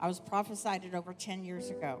 I was prophesied it over 10 years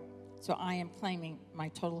ago, so I am claiming my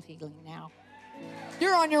total healing now.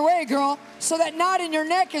 You're on your way, girl. So that knot in your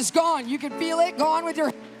neck is gone. You can feel it gone with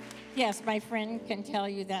your... Yes, my friend can tell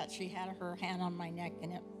you that she had her hand on my neck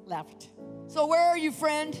and it left. So where are you,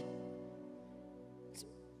 friend?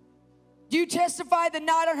 Do you testify the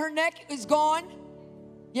knot on her neck is gone?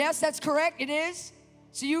 Yes, that's correct. It is.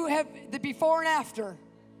 So you have the before and after.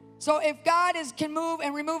 So if God can move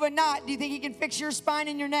and remove a knot, do you think he can fix your spine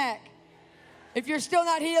and your neck? If you're still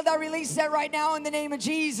not healed, I release that right now in the name of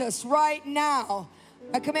Jesus. Right now.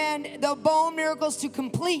 I command the bone miracles to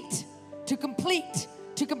complete, to complete,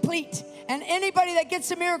 to complete. And anybody that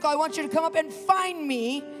gets a miracle, I want you to come up and find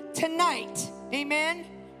me tonight. Amen.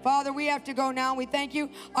 Father, we have to go now. We thank you.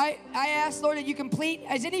 I ask, Lord, that you complete.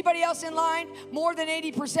 Is anybody else in line? More than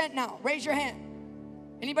 80% now. Raise your hand.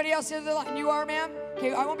 Anybody else in the line? You are, ma'am?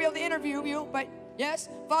 Okay, I won't be able to interview you, but yes.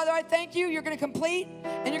 Father, I thank you. You're going to complete,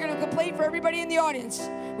 and you're going to complete for everybody in the audience.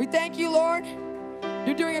 We thank you, Lord.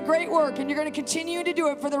 You're doing a great work, and you're going to continue to do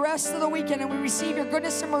it for the rest of the weekend, and we receive your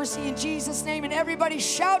goodness and mercy in Jesus' name. And everybody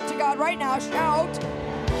shout to God right now. Shout.